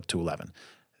characters up to 11.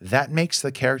 That makes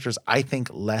the characters, I think,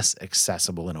 less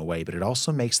accessible in a way, but it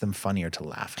also makes them funnier to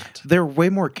laugh at. They're way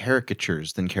more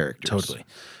caricatures than characters. Totally.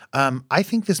 I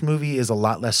think this movie is a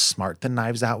lot less smart than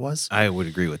Knives Out was. I would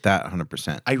agree with that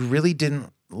 100%. I really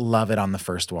didn't love it on the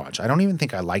first watch. I don't even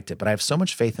think I liked it, but I have so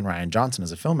much faith in Rian Johnson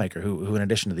as a filmmaker who in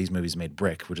addition to these movies, made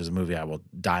Brick, which is a movie I will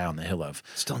die on the hill of.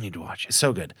 Still need to watch it. It's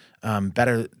so good.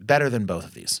 Better than both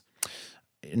of these,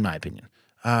 in my opinion.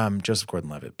 Joseph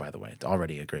Gordon-Levitt, by the way,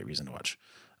 already a great reason to watch.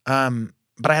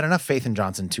 But I had enough faith in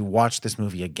Johnson to watch this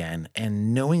movie again,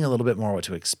 and knowing a little bit more what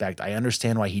to expect, I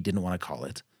understand why he didn't want to call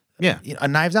it a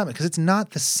Knives Out, because it's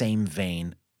not the same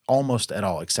vein almost at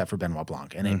all, except for Benoit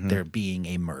Blanc, and there being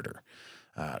a murder,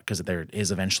 because there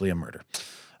is eventually a murder,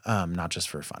 not just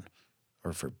for fun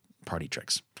or for party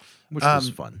tricks, which was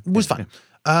fun. It was fun.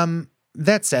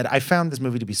 That said, I found this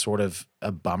movie to be sort of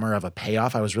a bummer of a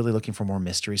payoff. I was really looking for more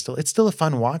mystery still. It's still a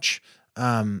fun watch.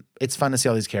 It's fun to see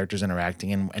all these characters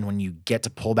interacting, and when you get to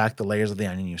pull back the layers of the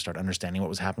onion, you start understanding what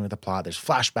was happening with the plot. There's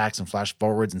flashbacks and flash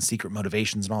forwards and secret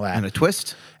motivations and all that, and a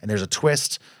twist. And there's a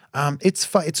twist. It's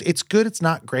fun. It's good. It's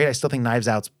not great. I still think Knives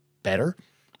Out's better.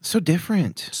 So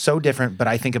different, but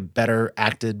I think a better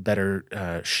acted,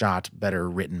 better shot, better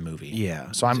written movie.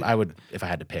 Yeah. So I would, if I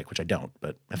had to pick, which I don't,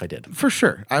 but if I did, for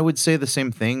sure, I would say the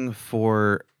same thing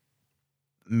for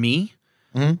me,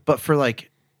 but for like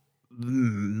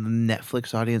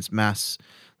Netflix audience mass,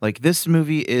 like this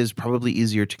movie is probably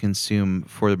easier to consume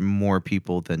for more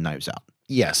people than Knives Out.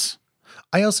 Yes.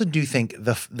 I also do think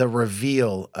the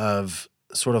reveal of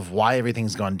sort of why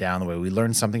everything's gone down the way we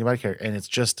learned something about a character, and it's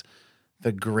just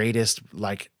the greatest,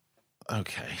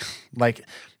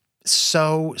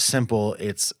 so simple,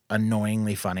 it's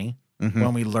annoyingly funny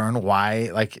when we learn why,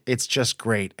 it's just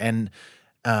great. And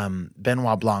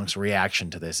Benoit Blanc's reaction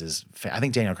to this is, I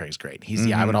think Daniel Craig's great.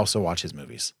 I would also watch his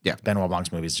movies. Yeah. Benoit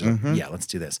Blanc's movies. Just let's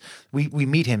do this. We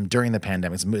meet him during the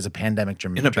pandemic. It's a pandemic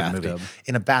movie.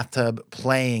 In a bathtub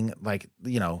playing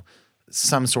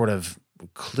some sort of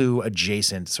Clue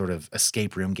adjacent sort of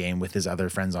escape room game with his other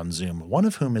friends on Zoom. One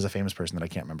of whom is a famous person that I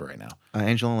can't remember right now.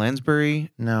 Angela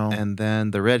Lansbury. No. And then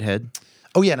the redhead.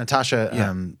 Oh yeah,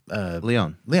 Natasha.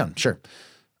 Leon, sure.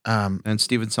 And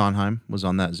Stephen Sondheim was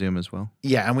on that Zoom as well.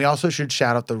 Yeah, and we also should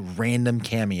shout out the random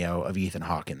cameo of Ethan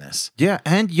Hawke in this. Yeah,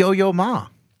 and Yo-Yo Ma.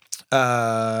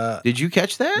 Did you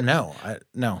catch that? No,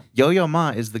 no. Yo-Yo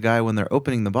Ma is the guy when they're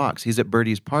opening the box. He's at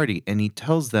Birdie's party, and he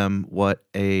tells them what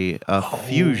a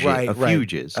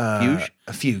fugue is. A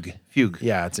fugue. Fugue.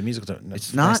 Yeah, it's a musical tone.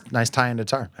 It's not nice tie-in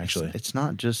guitar, actually. It's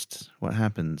not just what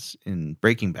happens in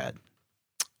Breaking Bad.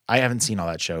 I haven't seen all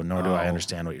that show, nor do I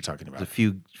understand what you're talking about. It's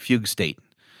a fugue state.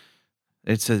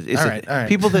 It's all right.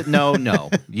 People that know.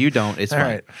 You don't. It's all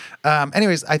fine. Right.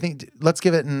 Anyways, I think let's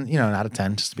give it an out of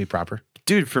 10 just to be proper.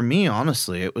 Dude, for me,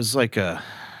 honestly, it was I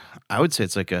would say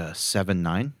it's like a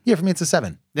 7-9. Yeah, for me, it's a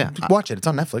 7. Yeah. Watch it. It's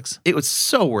on Netflix. It was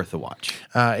so worth a watch.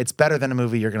 It's better than a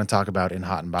movie you're going to talk about in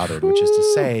Hot and Bothered, which is to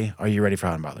say, are you ready for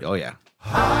Hot and Bothered? Oh, yeah.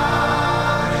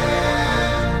 Hot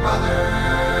and Bothered.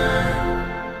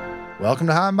 Welcome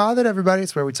to Hot and Bothered, everybody.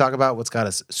 It's where we talk about what's got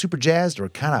us super jazzed or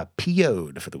kind of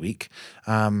PO'd for the week.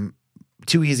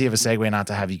 Too easy of a segue not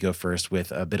to have you go first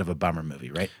with a bit of a bummer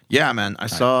movie, right? Yeah, man. I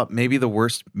saw maybe the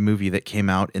worst movie that came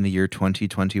out in the year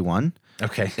 2021.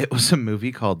 Okay. It was a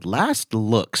movie called Last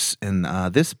Looks, and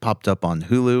this popped up on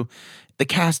Hulu. The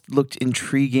cast looked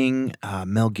intriguing.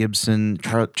 Mel Gibson,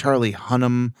 Charlie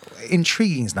Hunnam.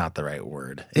 Intriguing is not the right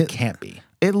word. It can't be.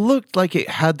 It looked like it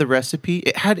had the recipe.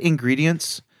 It had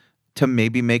ingredients to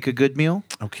maybe make a good meal.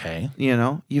 Okay.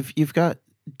 You've got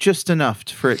just enough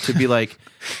for it to be like...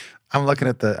 I'm looking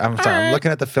at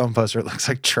the film poster. It looks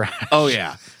like trash. Oh,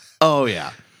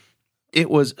 yeah. It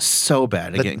was so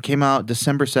bad. Again, it came out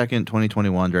December 2nd,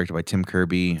 2021, directed by Tim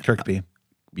Kirby.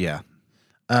 Yeah.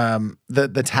 The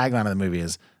tagline of the movie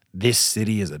is, "This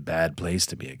city is a bad place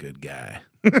to be a good guy."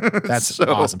 That's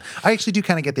awesome. I actually do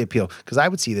kind of get the appeal, because I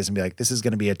would see this and be like, this is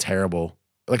going to be a terrible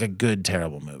like a good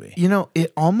terrible movie. You know,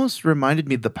 it almost reminded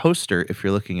me, the poster, if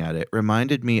you're looking at it,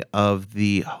 reminded me of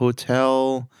the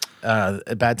hotel.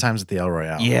 Bad Times at the El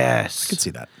Royale. Yes. I could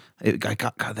see that. I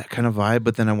got that kind of vibe,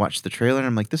 but then I watched the trailer and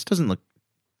I'm like, this doesn't look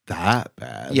that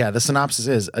bad. Yeah, the synopsis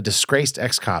is a disgraced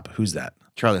ex-cop. Who's that?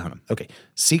 Charlie Hunnam. Okay.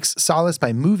 Seeks solace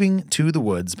by moving to the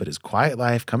woods, but his quiet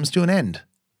life comes to an end.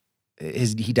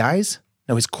 He dies?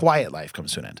 No, his quiet life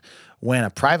comes to an end. When a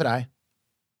private eye...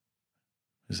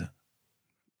 Who's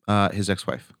that? His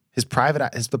ex-wife. The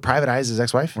private eye is his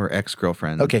ex-wife? Or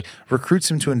ex-girlfriend. Okay. Recruits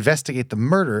him to investigate the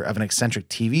murder of an eccentric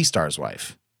TV star's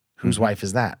wife. Whose wife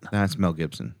is that? That's Mel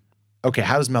Gibson. Okay,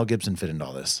 how does Mel Gibson fit into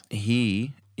all this?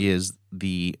 He's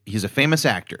a famous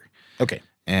actor. Okay.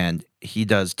 And he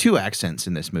does 2 accents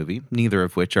in this movie, neither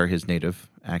of which are his native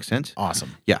accent.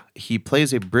 Awesome. Yeah. He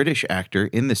plays a British actor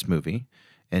in this movie.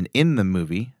 And in the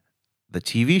movie, the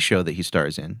TV show that he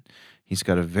stars in, he's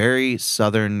got a very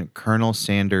Southern Colonel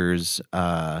Sanders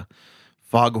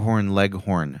foghorn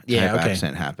leghorn type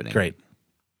accent happening. Great.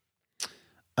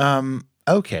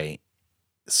 Okay.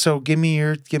 So give me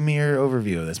your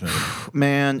overview of this movie.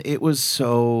 Man, it was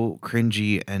so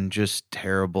cringy and just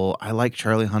terrible. I like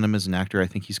Charlie Hunnam as an actor. I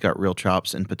think he's got real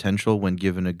chops and potential when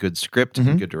given a good script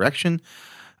and good direction.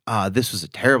 This was a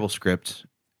terrible script,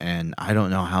 and I don't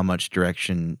know how much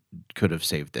direction could have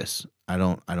saved this. I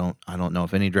don't know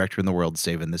if any director in the world is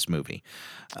saving this movie.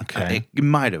 Okay. It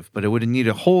might have, but it would have needed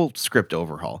a whole script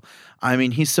overhaul. I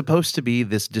mean, he's supposed to be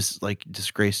this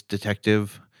disgraced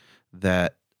detective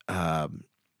that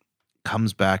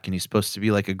comes back, and he's supposed to be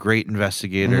like a great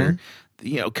investigator,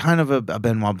 you know, kind of a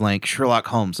Benoit Blanc, Sherlock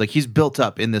Holmes. Like, he's built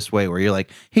up in this way where you're like,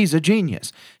 he's a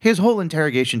genius. His whole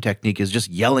interrogation technique is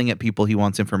just yelling at people he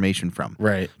wants information from.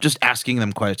 Right. Just asking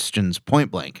them questions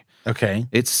point blank. Okay.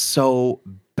 It's so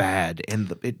bad, and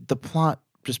the plot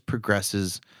just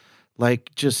progresses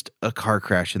like just a car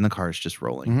crash, and the car's just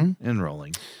rolling and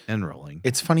rolling and rolling.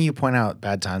 It's funny you point out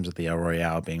Bad Times at the El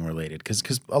Royale being related,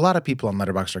 because a lot of people on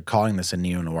Letterboxd are calling this a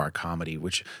neo-noir comedy,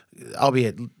 which,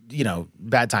 albeit, you know,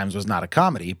 Bad Times was not a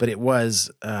comedy, but it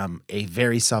was a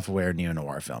very self-aware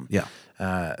neo-noir film. Yeah.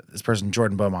 This person,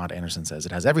 Jordan Beaumont Anderson, says,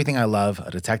 it has everything I love.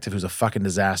 A detective who's a fucking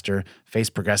disaster,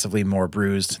 face progressively more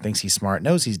bruised, thinks he's smart,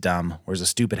 knows he's dumb, wears a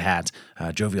stupid hat,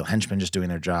 jovial henchmen just doing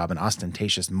their job, an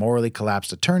ostentatious, morally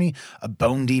collapsed attorney, a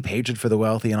bone-deep hatred for the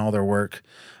wealthy and all their work,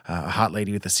 a hot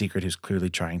lady with a secret who's clearly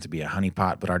trying to be a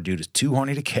honeypot, but our dude is too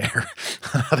horny to care,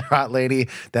 another hot lady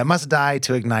that must die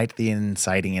to ignite the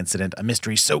inciting incident, a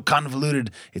mystery so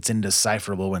convoluted it's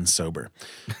indecipherable when sober.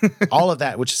 All of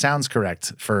that, which sounds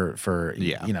correct for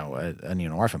you know, a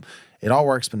neo-noir film. It all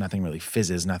works, but nothing really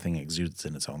fizzes. Nothing exudes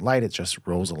in its own light. It just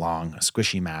rolls along, a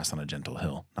squishy mass on a gentle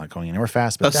hill. Not going anywhere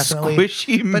fast, but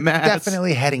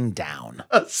definitely heading down.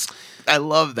 I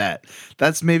love that.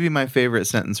 That's maybe my favorite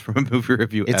sentence from a movie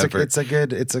review ever. It's a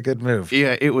good move.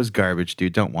 Yeah, it was garbage,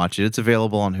 dude. Don't watch it. It's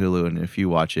available on Hulu, and if you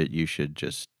watch it, you should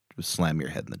just slam your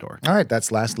head in the door. All right,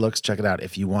 that's Last Looks. Check it out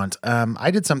if you want. I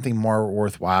did something more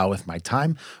worthwhile with my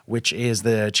time, which is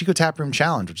the Chico Tap Room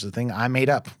Challenge, which is a thing I made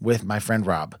up with my friend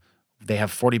Rob. They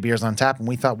have 40 beers on tap, and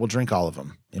we thought we'll drink all of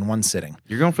them in one sitting.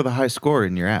 You're going for the high score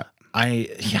in your app. I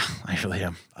really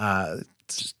am. I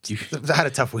had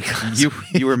a tough week.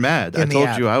 You were mad. I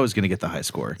told you I was going to get the high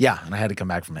score. Yeah, and I had to come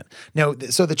back from it. No,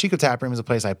 so the Chico Tap Room is a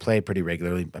place I play pretty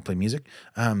regularly. I play music,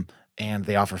 and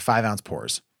they offer 5-ounce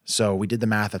pours. So we did the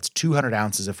math. That's 200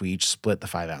 ounces if we each split the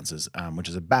 5 ounces, which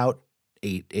is about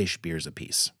 8-ish beers a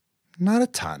piece. Not a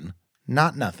ton,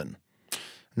 not nothing.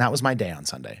 And that was my day on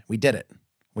Sunday. We did it.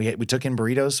 We took in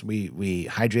burritos. We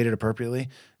hydrated appropriately.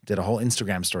 Did a whole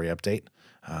Instagram story update,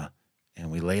 and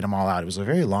we laid them all out. It was a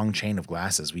very long chain of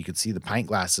glasses. We could see the pint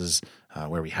glasses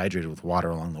where we hydrated with water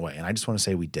along the way. And I just want to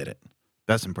say we did it.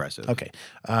 That's impressive. Okay.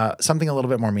 Something a little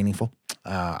bit more meaningful.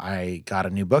 I got a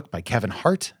new book by Kevin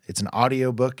Hart. It's an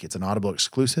audio book. It's an Audible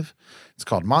exclusive. It's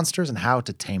called Monsters and How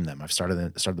to Tame Them. I've started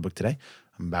the book today.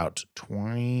 I'm about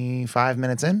 25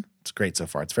 minutes in. It's great so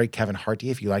far. It's very Kevin Hart-y.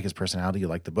 If you like his personality, you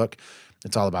like the book.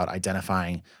 It's all about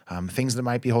identifying things that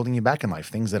might be holding you back in life,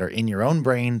 things that are in your own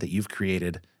brain that you've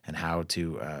created, and how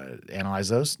to analyze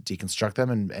those, deconstruct them,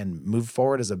 and move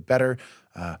forward as a better,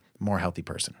 more healthy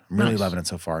person. I'm really loving it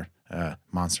so far.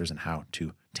 Monsters and How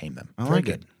to Tame Them. I like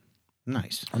it.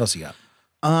 Nice. What else you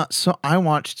got? So I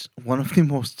watched one of the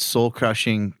most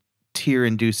soul-crushing,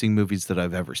 tear-inducing movies that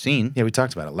I've ever seen. Yeah, we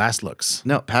talked about it. Last Looks.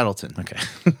 No, Paddleton. Okay.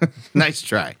 Nice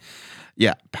try.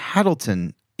 Yeah,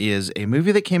 Paddleton is a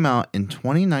movie that came out in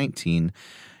 2019.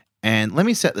 And let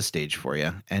me set the stage for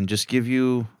you and just give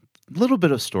you a little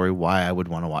bit of story why I would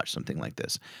want to watch something like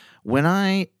this. When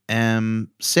I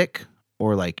am sick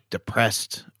or like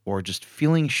depressed or just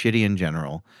feeling shitty in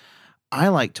general, I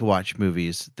like to watch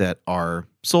movies that are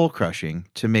soul crushing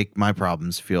to make my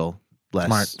problems feel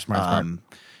less Smart.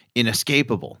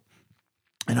 inescapable.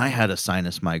 And I had a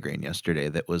sinus migraine yesterday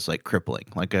that was like crippling.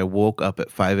 Like I woke up at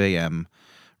 5 a.m.,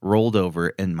 rolled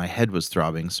over, and my head was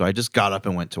throbbing. So I just got up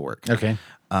and went to work. Okay.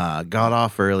 Got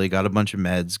off early, got a bunch of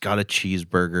meds, got a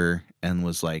cheeseburger, and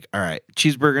was like, all right,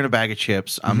 cheeseburger and a bag of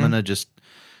chips. I'm going to just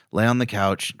lay on the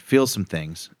couch, feel some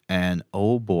things. And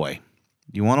oh boy,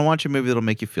 you want to watch a movie that'll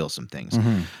make you feel some things.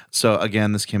 So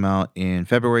again, this came out in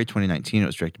February 2019. It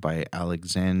was directed by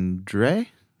Alexandre.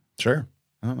 Sure.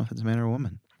 I don't know if it's a man or a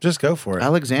woman. Just go for it.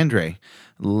 Alexandre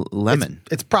Lemon.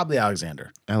 It's probably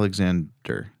Alexander.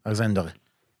 Alexander.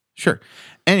 Sure.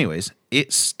 Anyways,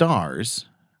 it stars,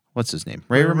 what's his name?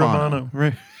 Ray Romano.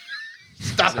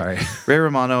 Sorry. Ray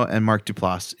Romano and Mark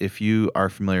Duplass. If you are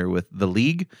familiar with The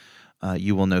League,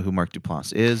 you will know who Mark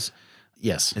Duplass is.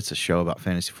 Yes. It's a show about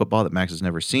fantasy football that Max has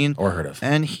never seen. Or heard of.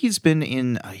 And he's been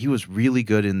in, he was really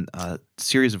good in a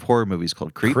series of horror movies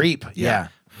called Creep. Yeah.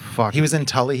 Fuck. He was in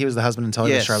Tully. He was the husband in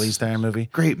Tully, Yes. the Charlize Theron movie.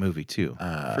 Great movie, too.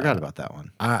 Forgot about that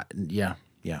one. Yeah.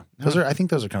 I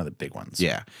think those are kind of the big ones.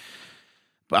 Yeah.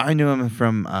 But I knew him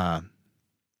from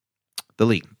The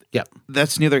League. Yeah.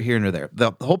 That's neither here nor there.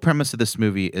 The whole premise of this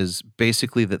movie is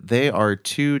basically that they are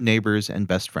two neighbors and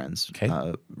best friends. Okay.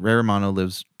 Ray Romano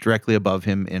lives directly above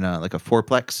him in a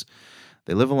fourplex.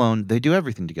 They live alone. They do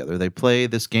everything together. They play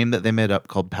this game that they made up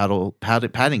called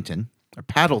Paddington.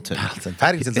 Paddington's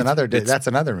that's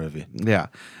another movie. Yeah.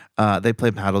 They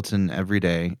play Paddington every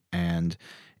day and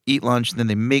eat lunch. Then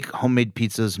they make homemade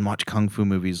pizzas and watch kung fu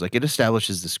movies. Like, it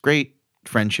establishes this great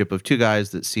friendship of two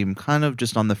guys that seem kind of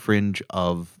just on the fringe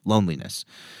of loneliness.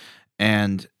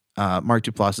 And Mark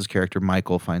Duplass's character,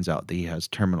 Michael, finds out that he has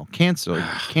terminal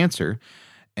cancer,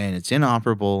 and it's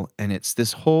inoperable. And it's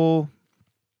the whole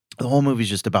movie's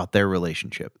just about their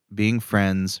relationship, being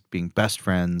friends, being best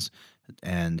friends.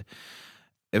 And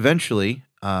eventually,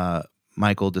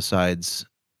 Michael decides,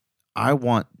 I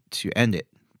want to end it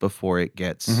before it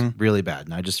gets really bad.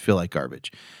 And I just feel like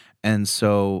garbage. And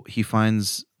so he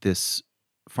finds this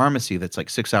pharmacy that's like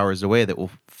 6 hours away that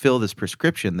will fill this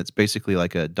prescription that's basically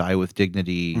like a die with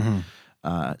dignity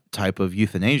type of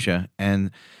euthanasia.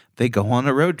 And they go on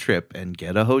a road trip and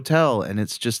get a hotel. And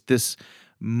it's just this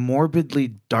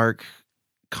morbidly dark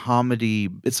comedy.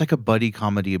 It's like a buddy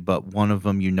comedy, but one of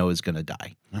them is going to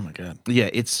die. Oh my God. Yeah,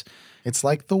 it's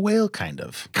like The Whale, kind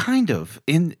of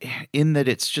in that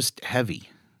it's just heavy.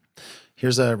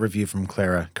 Here's a review from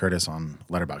Clara Curtis on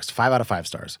Letterboxd. 5 out of 5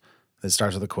 stars. It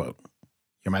starts with a quote.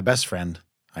 "You're my best friend.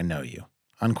 I know you."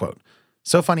 Unquote.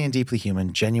 So funny and deeply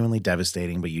human, genuinely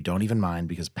devastating, but you don't even mind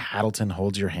because Paddington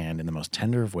holds your hand in the most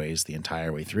tender of ways the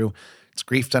entire way through. It's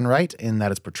grief done right in that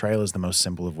its portrayal is the most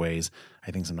simple of ways. I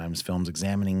think sometimes films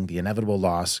examining the inevitable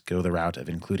loss go the route of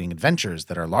including adventures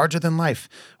that are larger than life,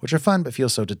 which are fun but feel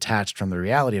so detached from the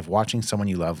reality of watching someone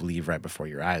you love leave right before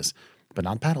your eyes. But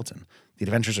not Paddington. The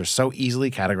adventures are so easily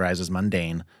categorized as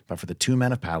mundane, but for the two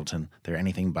men of Paddington, they're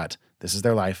anything but. This is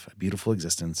their life, a beautiful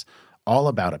existence, all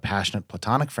about a passionate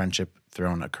platonic friendship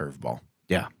thrown a curveball.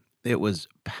 Yeah, it was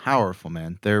powerful,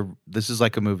 man. This is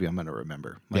like a movie I'm going to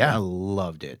remember. I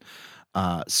loved it.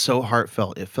 So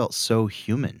heartfelt. It felt so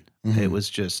human. It was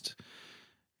just,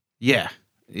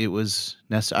 it was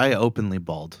necessary. I openly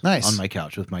bawled on my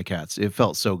couch with my cats. It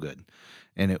felt so good.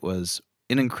 And it was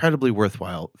an incredibly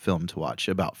worthwhile film to watch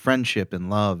about friendship and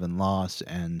love and loss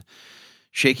and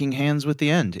shaking hands with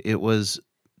the end. It was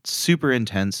super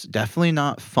intense, definitely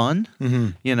not fun.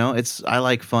 I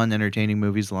like fun, entertaining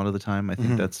movies a lot of the time. I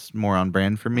think that's more on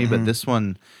brand for me, but this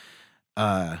one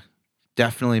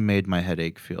definitely made my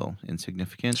headache feel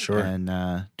insignificant. Sure.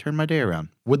 And turned my day around.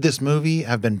 Would this movie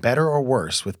have been better or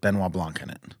worse with Benoit Blanc in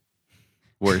it?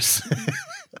 Worse.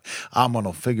 I'm going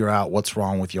to figure out what's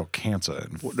wrong with your cancer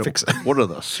and fix it. What are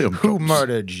the symptoms? Who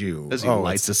murdered you? As he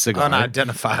lights a cigar.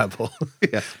 Unidentifiable.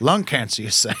 Lung cancer,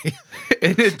 you say.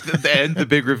 And at the end, the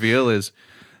big reveal is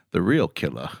the real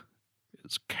killer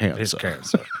is cancer. It's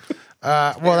cancer.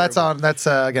 Well, that's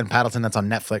again, Paddington. That's on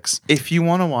Netflix. If you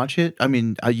want to watch it, I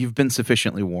mean, you've been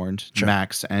sufficiently warned, Sure.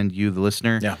 Max, and you, the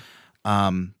listener. Yeah.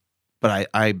 But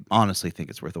I honestly think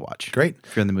it's worth a watch. Great.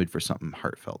 If you're in the mood for something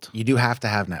heartfelt. You do have to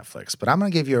have Netflix, but I'm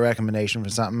going to give you a recommendation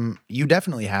for something you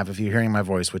definitely have if you're hearing my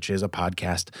voice, which is a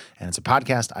podcast. And it's a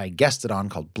podcast I guested on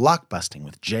called Blockbusting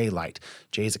with Jay Light.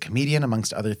 Jay is a comedian,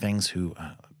 amongst other things, who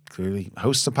clearly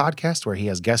hosts a podcast where he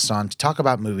has guests on to talk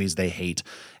about movies they hate.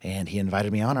 And he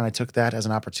invited me on, and I took that as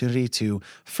an opportunity to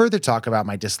further talk about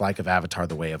my dislike of Avatar: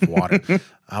 The Way of Water,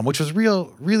 which was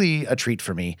really a treat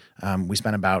for me. We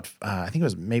spent about, I think it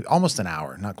was maybe almost an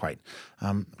hour, not quite,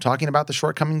 talking about the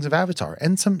shortcomings of Avatar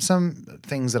and some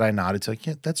things that I nodded to. Like,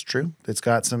 yeah, that's true. It's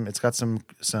got some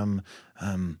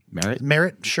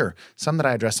merit. Sure. Some that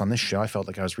I addressed on this show. I felt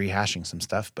like I was rehashing some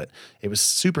stuff, but it was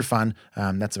super fun.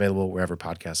 That's available wherever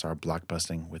podcasts are.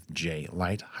 Blockbusting with Jay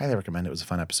Light. Highly recommend it. It was a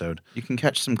fun episode. You can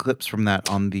catch some clips from that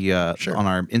on the on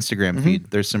our Instagram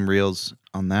feed. There's some reels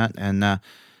on that, and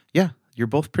you're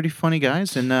both pretty funny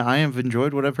guys, and I have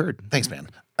enjoyed what I've heard. Thanks, man.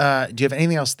 Do you have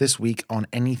anything else this week on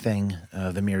anything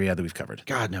the myriad that we've covered?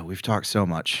 God, no. We've talked so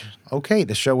much. Okay,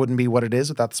 the show wouldn't be what it is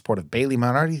without the support of Bailey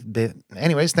Minardi.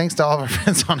 Anyways, thanks to all of our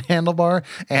friends on Handlebar,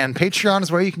 and Patreon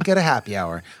is where you can get a happy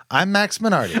hour. I'm Max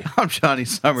Minardi. I'm Johnny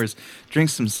Summers. Drink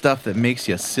some stuff that makes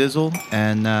you sizzle,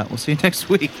 and we'll see you next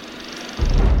week.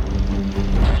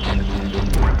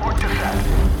 Report to set.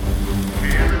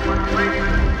 Everyone ready?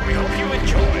 We hope you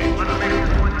enjoy. Let's make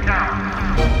this one count.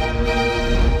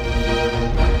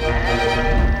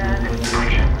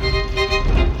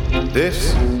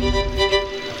 This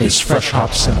is Fresh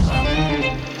Hop Cinema.